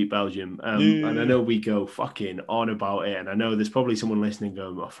Wales beat Belgium, and I know we go fucking on about it, and I know there's probably someone listening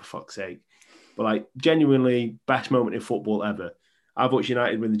going, "Oh, for fuck's sake!" But genuinely, best moment in football ever. I've watched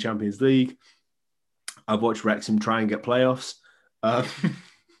United win the Champions League. I've watched Wrexham try and get playoffs.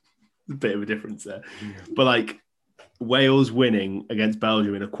 A bit of a difference there. But Wales winning against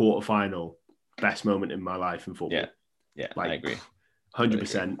Belgium in a quarter-final, best moment in my life in football. Yeah, I agree.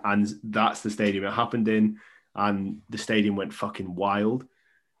 100%. And that's the stadium it happened in. And the stadium went fucking wild.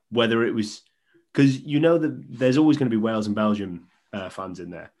 Whether it was... Because that there's always going to be Wales and Belgium fans in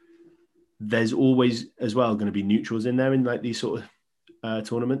there. there's always as well going to be neutrals in there in like these sort of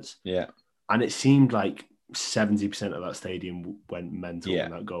tournaments. Yeah. And it seemed like 70% of that stadium went mental Yeah.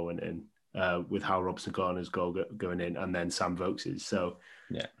 when that goal went in, with Hal Robson-Garner's goal going in and then Sam Vokes's. So,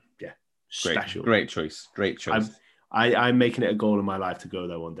 yeah, special. Great choice. I'm making it a goal in my life to go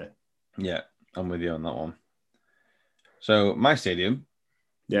there one day. Yeah, I'm with you on that one. So my stadium,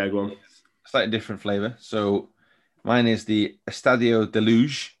 yeah, go on. Slightly different flavour. So mine is the Estadio da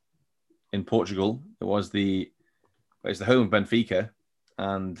Luz in Portugal. It's the home of Benfica,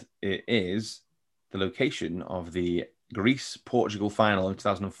 and it is the location of the Greece-Portugal final in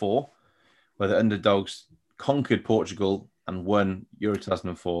 2004, where the underdogs conquered Portugal and won Euro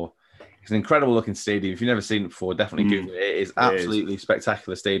 2004. It's an incredible looking stadium. If you've never seen it before, definitely Google it. It is absolutely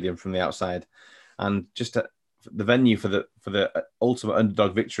spectacular stadium from the outside, and just the venue for the ultimate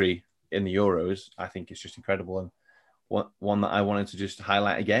underdog victory in the Euros, I think it's just incredible, and one that I wanted to just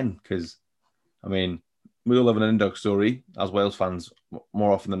highlight again because, I mean, we all have an underdog story as Wales fans.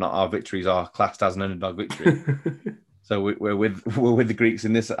 More often than not, our victories are classed as an underdog victory. So we're with the Greeks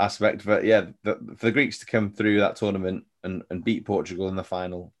in this aspect. But yeah, for the Greeks to come through that tournament and beat Portugal in the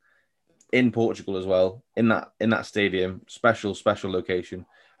final, in Portugal as well, in that stadium, special location,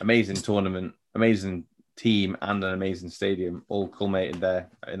 amazing tournament, amazing team, and an amazing stadium, all culminated there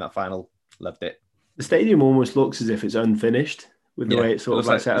in that final. Loved it. The stadium almost looks as if it's unfinished with the way it's sort of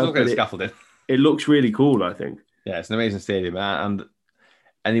like set up. Scaffolding. It looks really cool, I think. Yeah, it's an amazing stadium, and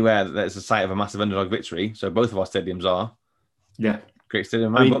anywhere that's a site of a massive underdog victory. So both of our stadiums are. Yeah, great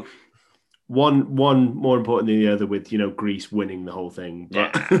stadium. I mean, one more important than the other, with Greece winning the whole thing.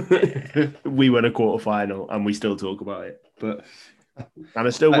 But we won a quarterfinal, and we still talk about it. But and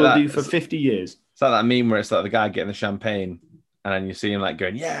I still will do for 50 years. It's like that meme where it's like the guy getting the champagne, and then you see him like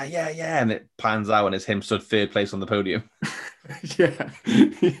going, yeah, and it pans out, and it's him stood third place on the podium. Yeah,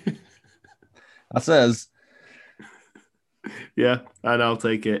 that's us. Yeah, and I'll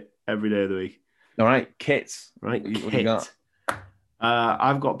take it every day of the week. All right, kits. Right, what you got?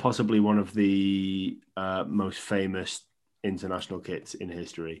 I've got possibly one of the most famous international kits in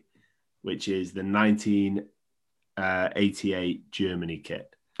history, which is the 1988 Germany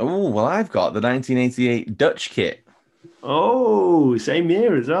kit. Oh, well, I've got the 1988 Dutch kit. Oh, same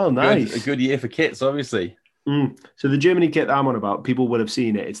year as well. Nice. A good year for kits, obviously. So the Germany kit that I'm on about, people would have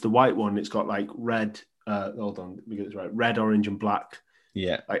seen it. It's the white one. It's got like red. Hold on, let me get this right. Red, orange, and black.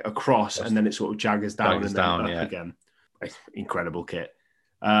 Yeah, like across, and then it sort of jaggers down and then up again. Incredible kit.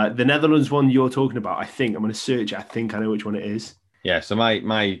 The Netherlands one you're talking about, I think I'm going to search it. I think I know which one it is. Yeah, so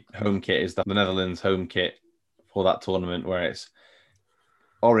my home kit is the Netherlands home kit for that tournament, where it's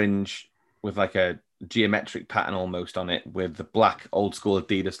orange with like a geometric pattern almost on it, with the black old school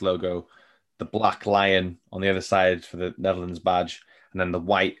Adidas logo, the black lion on the other side for the Netherlands badge, and then the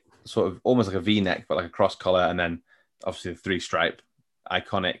white sort of almost like a V-neck, but like a cross collar, and then obviously the three stripe,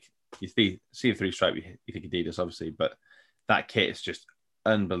 iconic. You see the three stripe, you think Adidas, obviously, but that kit is just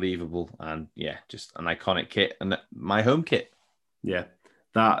unbelievable, and yeah, just an iconic kit, and my home kit. Yeah,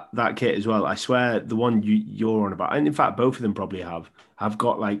 that kit as well. I swear, the one you're on about, and in fact, both of them probably have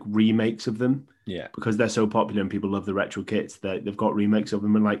got like remakes of them. Yeah, because they're so popular and people love the retro kits. They've got remakes of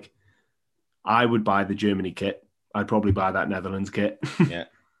them, and like, I would buy the Germany kit. I'd probably buy that Netherlands kit. Yeah,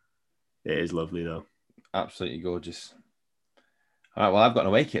 it is lovely though. Absolutely gorgeous. All right, well, I've got an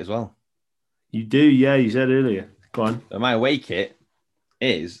away kit as well. You do, yeah. You said earlier. Go on. So my away kit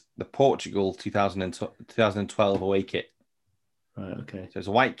is the Portugal 2012 away kit. Right, okay. So it's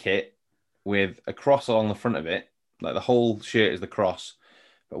a white kit with a cross along the front of it. Like the whole shirt is the cross,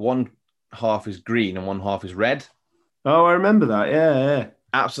 but one half is green and one half is red. Oh, I remember that. Yeah.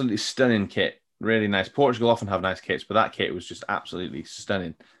 Absolutely stunning kit. Really nice. Portugal often have nice kits, but that kit was just absolutely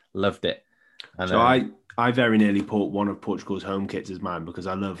stunning. Loved it. And so I very nearly put one of Portugal's home kits as mine because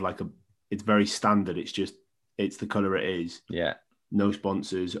I love it's very standard. It's the colour it is. Yeah. No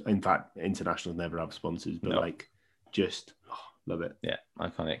sponsors. In fact, internationals never have sponsors, but love it. Yeah,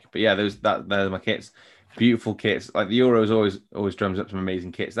 iconic. But yeah, those are my kits. Beautiful kits. Like the Euros always drums up some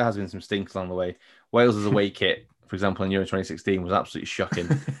amazing kits. There has been some stinks along the way. Wales' away kit, for example, in Euro 2016 was absolutely shocking.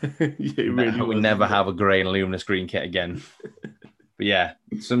 We never have a grey and luminous green kit again. But yeah,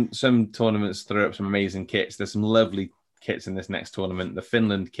 some tournaments throw up some amazing kits. There's some lovely kits in this next tournament. The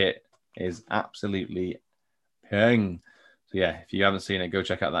Finland kit is absolutely ping. So yeah, if you haven't seen it, go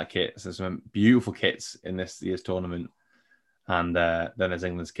check out that kit. So there's some beautiful kits in this year's tournament. And then there's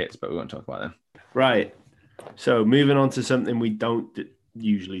England's kits, but we won't talk about them. Right. So moving on to something we don't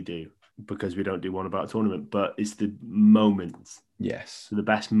usually do, because we don't do one about a tournament, but it's the moments. Yes. So the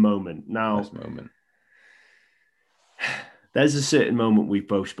best moment. Now, best moment. There's a certain moment we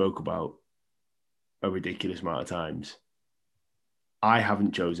both spoke about a ridiculous amount of times. I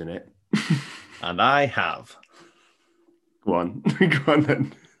haven't chosen it. And I have. Go on. Go on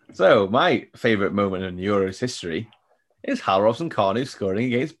then. So, my favourite moment in Euros history is Hal Robson-Kanu scoring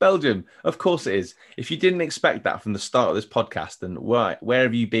against Belgium. Of course it is. If you didn't expect that from the start of this podcast, then where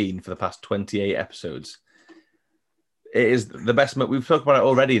have you been for the past 28 episodes? It is the best moment. We've talked about it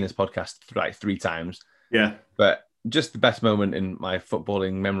already in this podcast like 3 times. Yeah. But just the best moment in my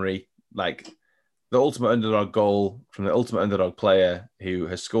footballing memory, like the ultimate underdog goal from the ultimate underdog player who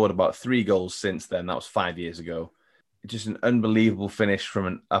has scored about 3 goals since then. That was 5 years ago. Just an unbelievable finish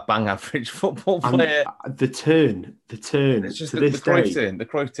from a bang average football player. And the turn. It's just the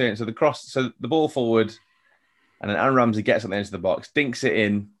Cruyff turn. So the cross, so the ball forward, and then Aaron Ramsey gets at the edge of the box, dinks it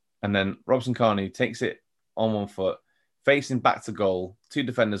in, and then Robson-Kanu takes it on one foot, facing back to goal, 2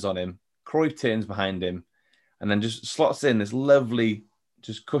 defenders on him. Cruyff turns behind him, and then just slots in this lovely,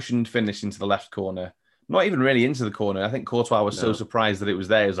 just cushioned finish into the left corner. Not even really into the corner. I think Courtois was so surprised that it was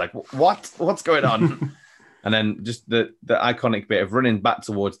there. He was like, "What? What's going on?" And then just the iconic bit of running back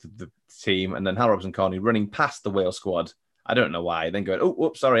towards the team, and then Hal Robson-Kanu running past the Wales squad. I don't know why. Then going, "Oh,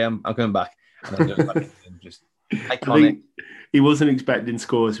 whoops, sorry, I'm coming back." And then just iconic. He wasn't expecting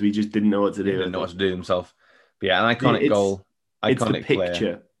scores, so he just didn't know what to do. He didn't know what to do himself. But yeah, an iconic goal. Iconic it's the picture.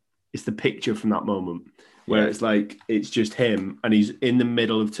 Player. It's the picture from that moment where it's like it's just him, and he's in the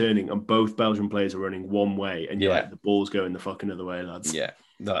middle of turning, and both Belgian players are running one way, and you're like, the ball's going the fucking other way, lads. Yeah.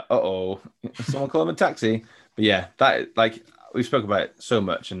 Someone call him a taxi. But yeah, that like we spoke about it so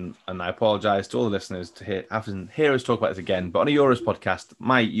much, and I apologize to all the listeners to hear us talk about this again. But on a Euros podcast,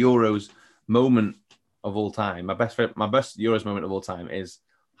 my Euros moment of all time, my best Euros moment of all time is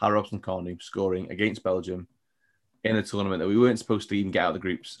Hal Robson-Kanu scoring against Belgium in a tournament that we weren't supposed to even get out of the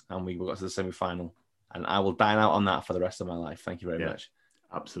groups, and we got to the semi-final. And I will dine out on that for the rest of my life. Thank you very much.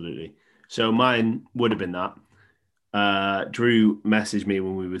 Absolutely. So mine would have been that. Drew messaged me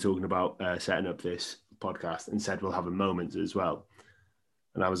when we were talking about setting up this podcast and said we'll have a moment as well.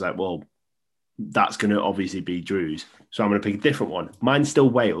 And I was like, well, that's going to obviously be Drew's. So I'm going to pick a different one. Mine's still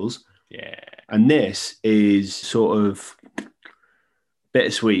Wales. Yeah. And this is sort of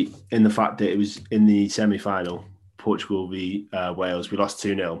bittersweet in the fact that it was in the semi-final, Portugal v Wales. We lost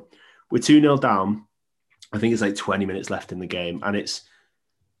 2-0. We're 2-0 down. I think it's like 20 minutes left in the game. And it's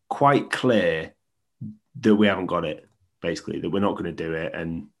quite clear that we haven't got it, basically, that we're not going to do it.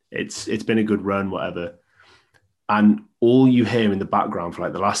 And it's been a good run, whatever. And all you hear in the background for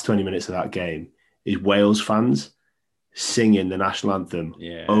like the last 20 minutes of that game is Wales fans singing the national anthem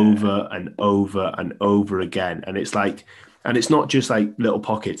over and over and over again. And it's like, and it's not just like little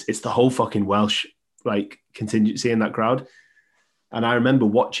pockets, it's the whole fucking Welsh like contingency in that crowd. And I remember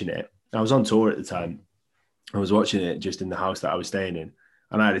watching it. I was on tour at the time. I was watching it just in the house that I was staying in.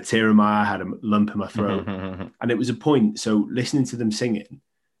 And I had a tear in my eye, I had a lump in my throat. And it was a point. So listening to them singing,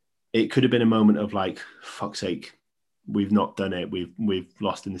 it could have been a moment of like, fuck's sake, we've not done it. We've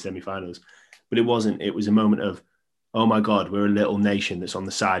lost in the semi-finals. But it wasn't. It was a moment of, oh my God, we're a little nation that's on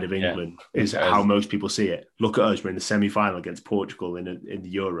the side of England, is how most people see it. Look at us. We're in the semi-final against Portugal in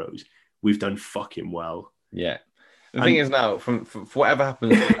the Euros. We've done fucking well. Yeah. The thing is now, for whatever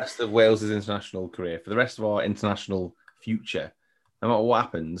happens for the rest of Wales' international career, for the rest of our international future, no matter what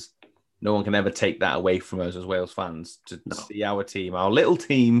happens, no one can ever take that away from us as Wales fans to see our team, our little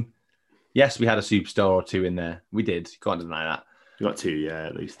team. Yes, we had a superstar or 2 in there. We did. You can't deny that. You got 2, yeah,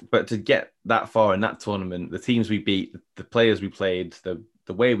 at least. But to get that far in that tournament, the teams we beat, the players we played, the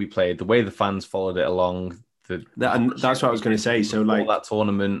way we played, the way the fans followed it along. And that's what I was going to say. So like that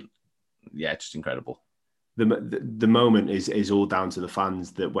tournament, yeah, just incredible. The moment is all down to the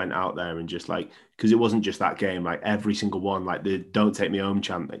fans that went out there and just like, because it wasn't just that game, like every single one, like the "Don't Take Me Home"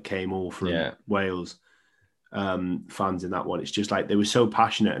 chant that came all from Wales fans in that one. It's just like they were so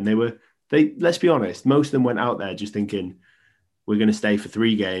passionate, and they let's be honest, most of them went out there just thinking, we're going to stay for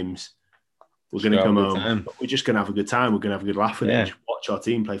 3 games, we're going to come home, but we're just going to have a good time, we're going to have a good laugh with it, just watch our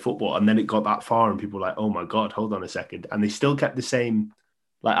team play football. And then it got that far, and people were like, oh my God, hold on a second, and they still kept the same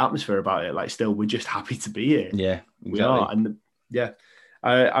like atmosphere about it. Like, still, we're just happy to be here. Yeah, exactly. We are. And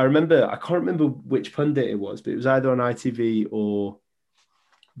I remember, I can't remember which pundit it was, but it was either on ITV or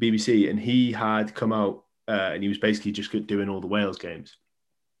BBC, and he had come out and he was basically just doing all the Wales games,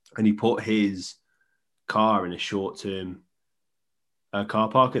 and he put his car in a short-term car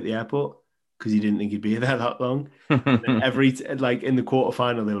park at the airport because he didn't think he'd be there that long. And every like in the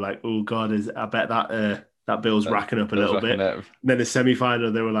quarterfinal, they were like, "Oh God, I bet that bill's racking up a little bit." And then the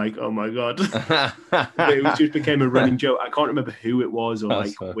semi-final, they were like, "Oh my God!" It just became a running joke. I can't remember who it was or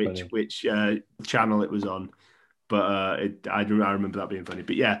which channel it was on, But I remember that being funny.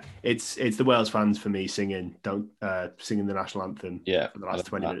 But yeah, it's the Wales fans for me singing singing the national anthem for the last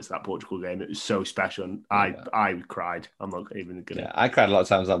 20 minutes of that Portugal game. It was so special. And I cried. I'm not even going to. Yeah, I cried a lot of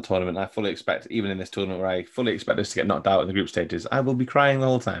times in that tournament. I fully expect, even in this tournament where I fully expect us to get knocked out in the group stages, I will be crying the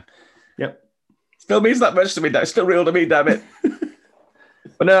whole time. Yep. Still means that much to me. That's still real to me, damn it.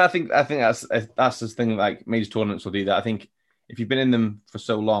 But no, I think that's the thing. Like major tournaments will do that. I think if you've been in them for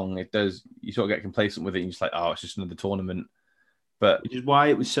so long, you sort of get complacent with it. And you're just like, oh, it's just another tournament. But which is why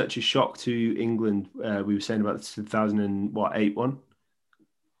it was such a shock to England. We were saying about the 2008 one.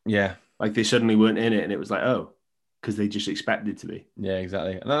 Yeah, like they suddenly weren't in it, and it was like, oh, because they just expected to be. Yeah,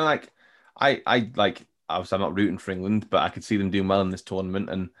 exactly. And then I obviously I'm not rooting for England, but I could see them doing well in this tournament,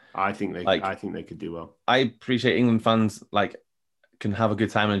 and I think they could do well. I appreciate England fans can have a good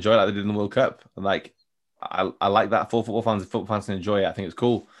time and enjoy it like they did in the World Cup, and I like that for football fans can enjoy it. I think it's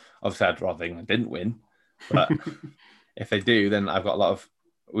cool. Obviously, I'd rather England didn't win, but if they do, then I've got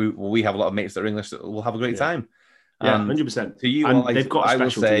we have a lot of mates that are English that will have a great time. Yeah, 100%. To you, they've got a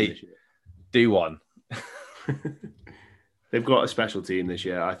special team this year. Do one. They've got a special team this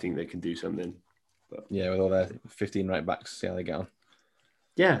year. I think they can do something. But... yeah, with all their 15 right backs, see how they get on.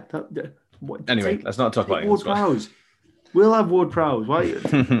 Yeah. Anyway, let's not talk about Ward-Prowse. We'll have Ward-Prowse. Why? It's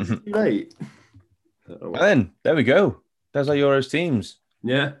too late. And then there we go. There's our Euros teams.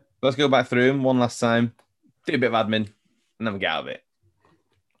 Yeah. Let's go back through them one last time, do a bit of admin, and then we get out of it.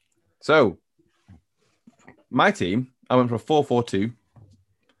 So, my team, I went for a 4-4-2.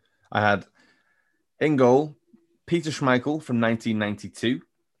 I had in goal Peter Schmeichel from 1992.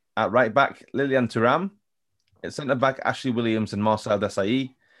 At right back, Lilian Thuram. At centre back, Ashley Williams and Marcel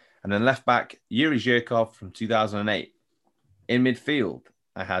Desailly. And then left back, Yuri Zhirkov from 2008. In midfield,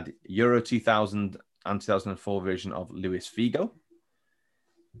 I had Euro 2000 and 2004 version of Luis Figo.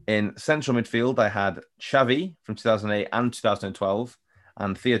 In central midfield, I had Xavi from 2008 and 2012,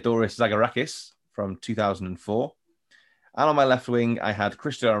 and Theodoros Zagorakis from 2004. And on my left wing, I had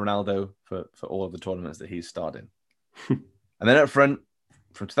Cristiano Ronaldo for all of the tournaments that he's starred in. And then up front,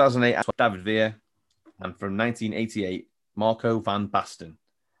 from 2008, I had David Villa, and from 1988, Marco van Basten.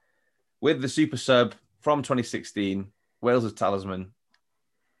 With the super sub from 2016, Wales' talisman,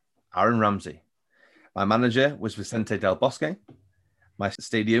 Aaron Ramsey. My manager was Vicente Del Bosque. My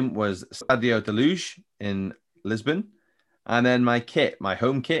stadium was Stadio de Luz in Lisbon. And then my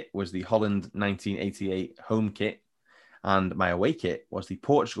home kit was the Holland 1988 home kit. And my away kit was the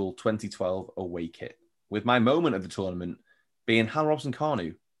Portugal 2012 away kit. With my moment of the tournament being Hal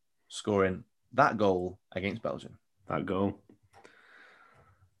Robson-Kanu scoring that goal against Belgium. That goal.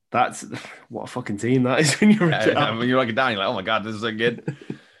 That's what a fucking team that is when you write it down. When you write it down, you're like, oh my God, this is so good.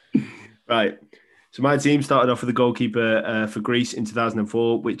 Right. So my team started off with the goalkeeper for Greece in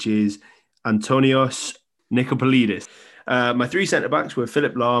 2004, which is Antonios Nikopolidis. My three centre-backs were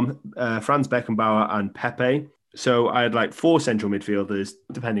Philipp Lahm, Franz Beckenbauer and Pepe. So I had 4 central midfielders,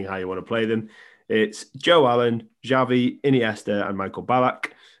 depending how you want to play them. It's Joe Allen, Xavi, Iniesta and Michael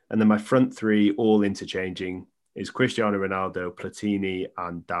Ballack. And then my front three, all interchanging, is Cristiano Ronaldo, Platini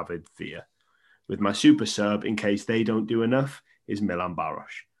and David Villa. With my super sub, in case they don't do enough, is Milan Baros.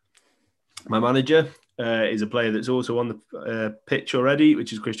 My manager is a player that's also on the pitch already,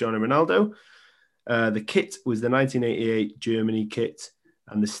 which is Cristiano Ronaldo. The kit was the 1988 Germany kit,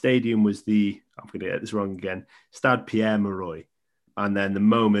 and the stadium was I'm going to get this wrong again, Stade Pierre Mauroy. And then the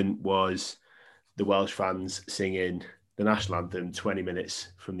moment was the Welsh fans singing the national anthem 20 minutes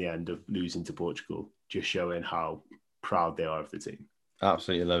from the end of losing to Portugal, just showing how proud they are of the team.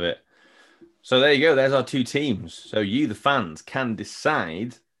 Absolutely love it. So there you go. There's our 2 teams. So you, the fans, can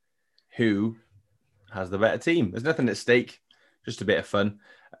decide who has the better team. There's nothing at stake, just a bit of fun.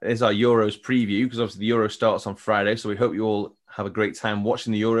 There's our Euros preview, because obviously the Euro starts on Friday, so we hope you all have a great time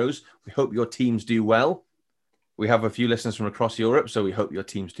watching the Euros. We hope your teams do well. We have a few listeners from across Europe, so we hope your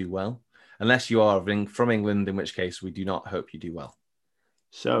teams do well. Unless you are from England, in which case we do not hope you do well.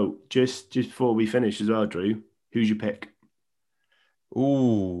 So just before we finish as well, Drew, who's your pick?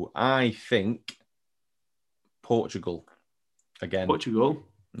 Ooh, I think Portugal again. Portugal?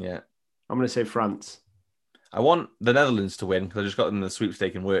 Yeah. I'm going to say France. I want the Netherlands to win because I just got them in the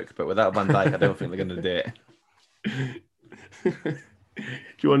sweepstake in work, but without Van Dijk, I don't think they're going to do it.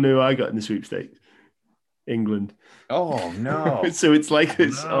 Do you want to know who I got in the sweepstakes? England. Oh, no. So it's like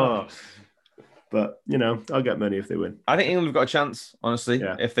this. No. But, I'll get money if they win. I think England have got a chance, honestly.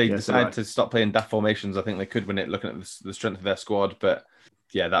 Yeah. If they decide to stop playing daft formations, I think they could win it looking at the strength of their squad. But,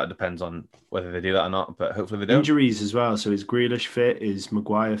 yeah, that depends on whether they do that or not. But hopefully they don't. Injuries as well. So is Grealish fit? Is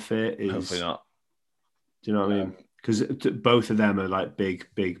Maguire fit? Hopefully not. Do you know what I mean? Because both of them are big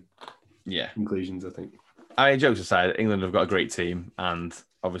yeah conclusions, I think. I mean, jokes aside, England have got a great team, and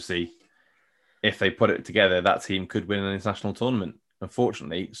obviously, if they put it together, that team could win an international tournament.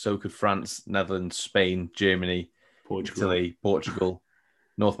 Unfortunately, so could France, Netherlands, Spain, Germany, Portugal. Italy, Portugal,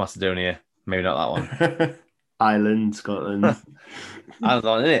 North Macedonia. Maybe not that one. Ireland, Scotland.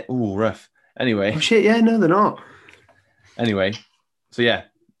 Ireland, in it. Ooh, rough. Anyway. Oh shit! Yeah, no, they're not. Anyway, so yeah,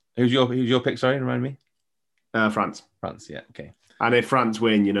 who's your pick? Sorry, remind me. France. France, yeah, okay. And if France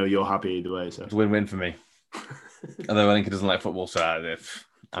win, you're happy either way. So it's a win-win for me. Although I think it doesn't like football, so yeah,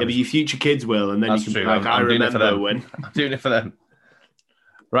 but your future kids will, and then you can true. be like, I remember when. I'm doing it for them.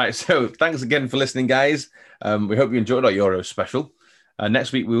 Right, so thanks again for listening, guys. We hope you enjoyed our Euro special.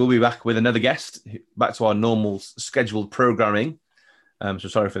 Next week, we will be back with another guest, back to our normal scheduled programming. So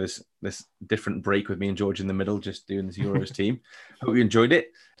sorry for this different break with me and George in the middle, just doing this Euros team. Hope you enjoyed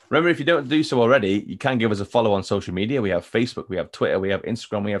it. Remember, if you don't do so already, you can give us a follow on social media. We have Facebook, we have Twitter, we have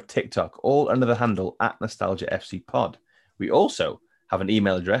Instagram, we have TikTok, all under the handle @NostalgiaFCPod. We also have an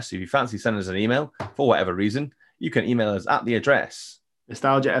email address. If you fancy sending us an email for whatever reason, you can email us at the address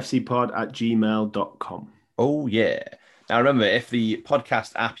nostalgiafcpod@gmail.com. Oh, yeah. Now, remember, if the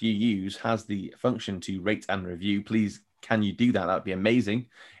podcast app you use has the function to rate and review, please can you do that? That would be amazing.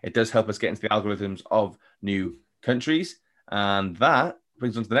 It does help us get into the algorithms of new countries. And that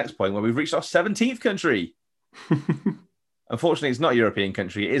brings us to the next point where we've reached our 17th country. Unfortunately, it's not a European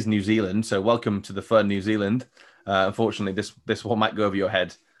country. It is New Zealand. So welcome to the fun, New Zealand. Unfortunately, this one might go over your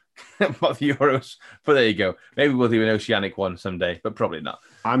head. About the Euros, but there you go. Maybe we'll do an oceanic one someday, but probably not.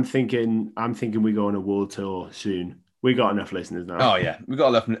 I'm thinking we go on a world tour soon. We got enough listeners now. Oh yeah, we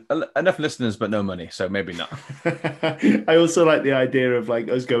got enough listeners, but no money, so maybe not. I also like the idea of like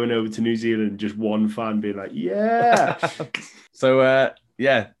us going over to New Zealand, just one fan being like, "Yeah." So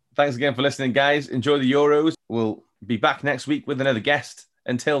yeah, thanks again for listening, guys. Enjoy the Euros. We'll be back next week with another guest.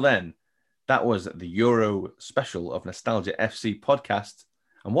 Until then, that was the Euro special of Nostalgia FC podcast.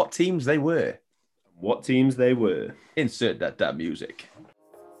 And what teams they were. What teams they were. Insert that music.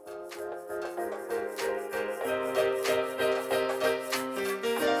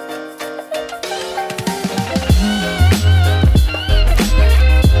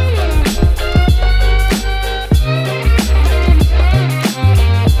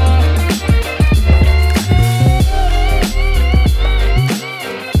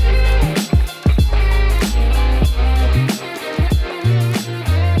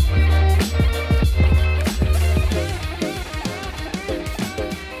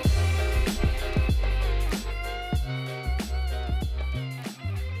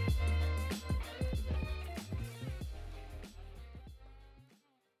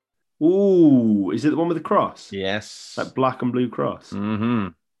 Ooh, is it the one with the cross? Yes. That black and blue cross. Mm-hmm.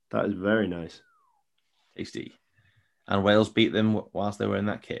 That is very nice. Tasty. And Wales beat them whilst they were in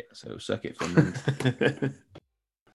that kit. So suck it, Finland.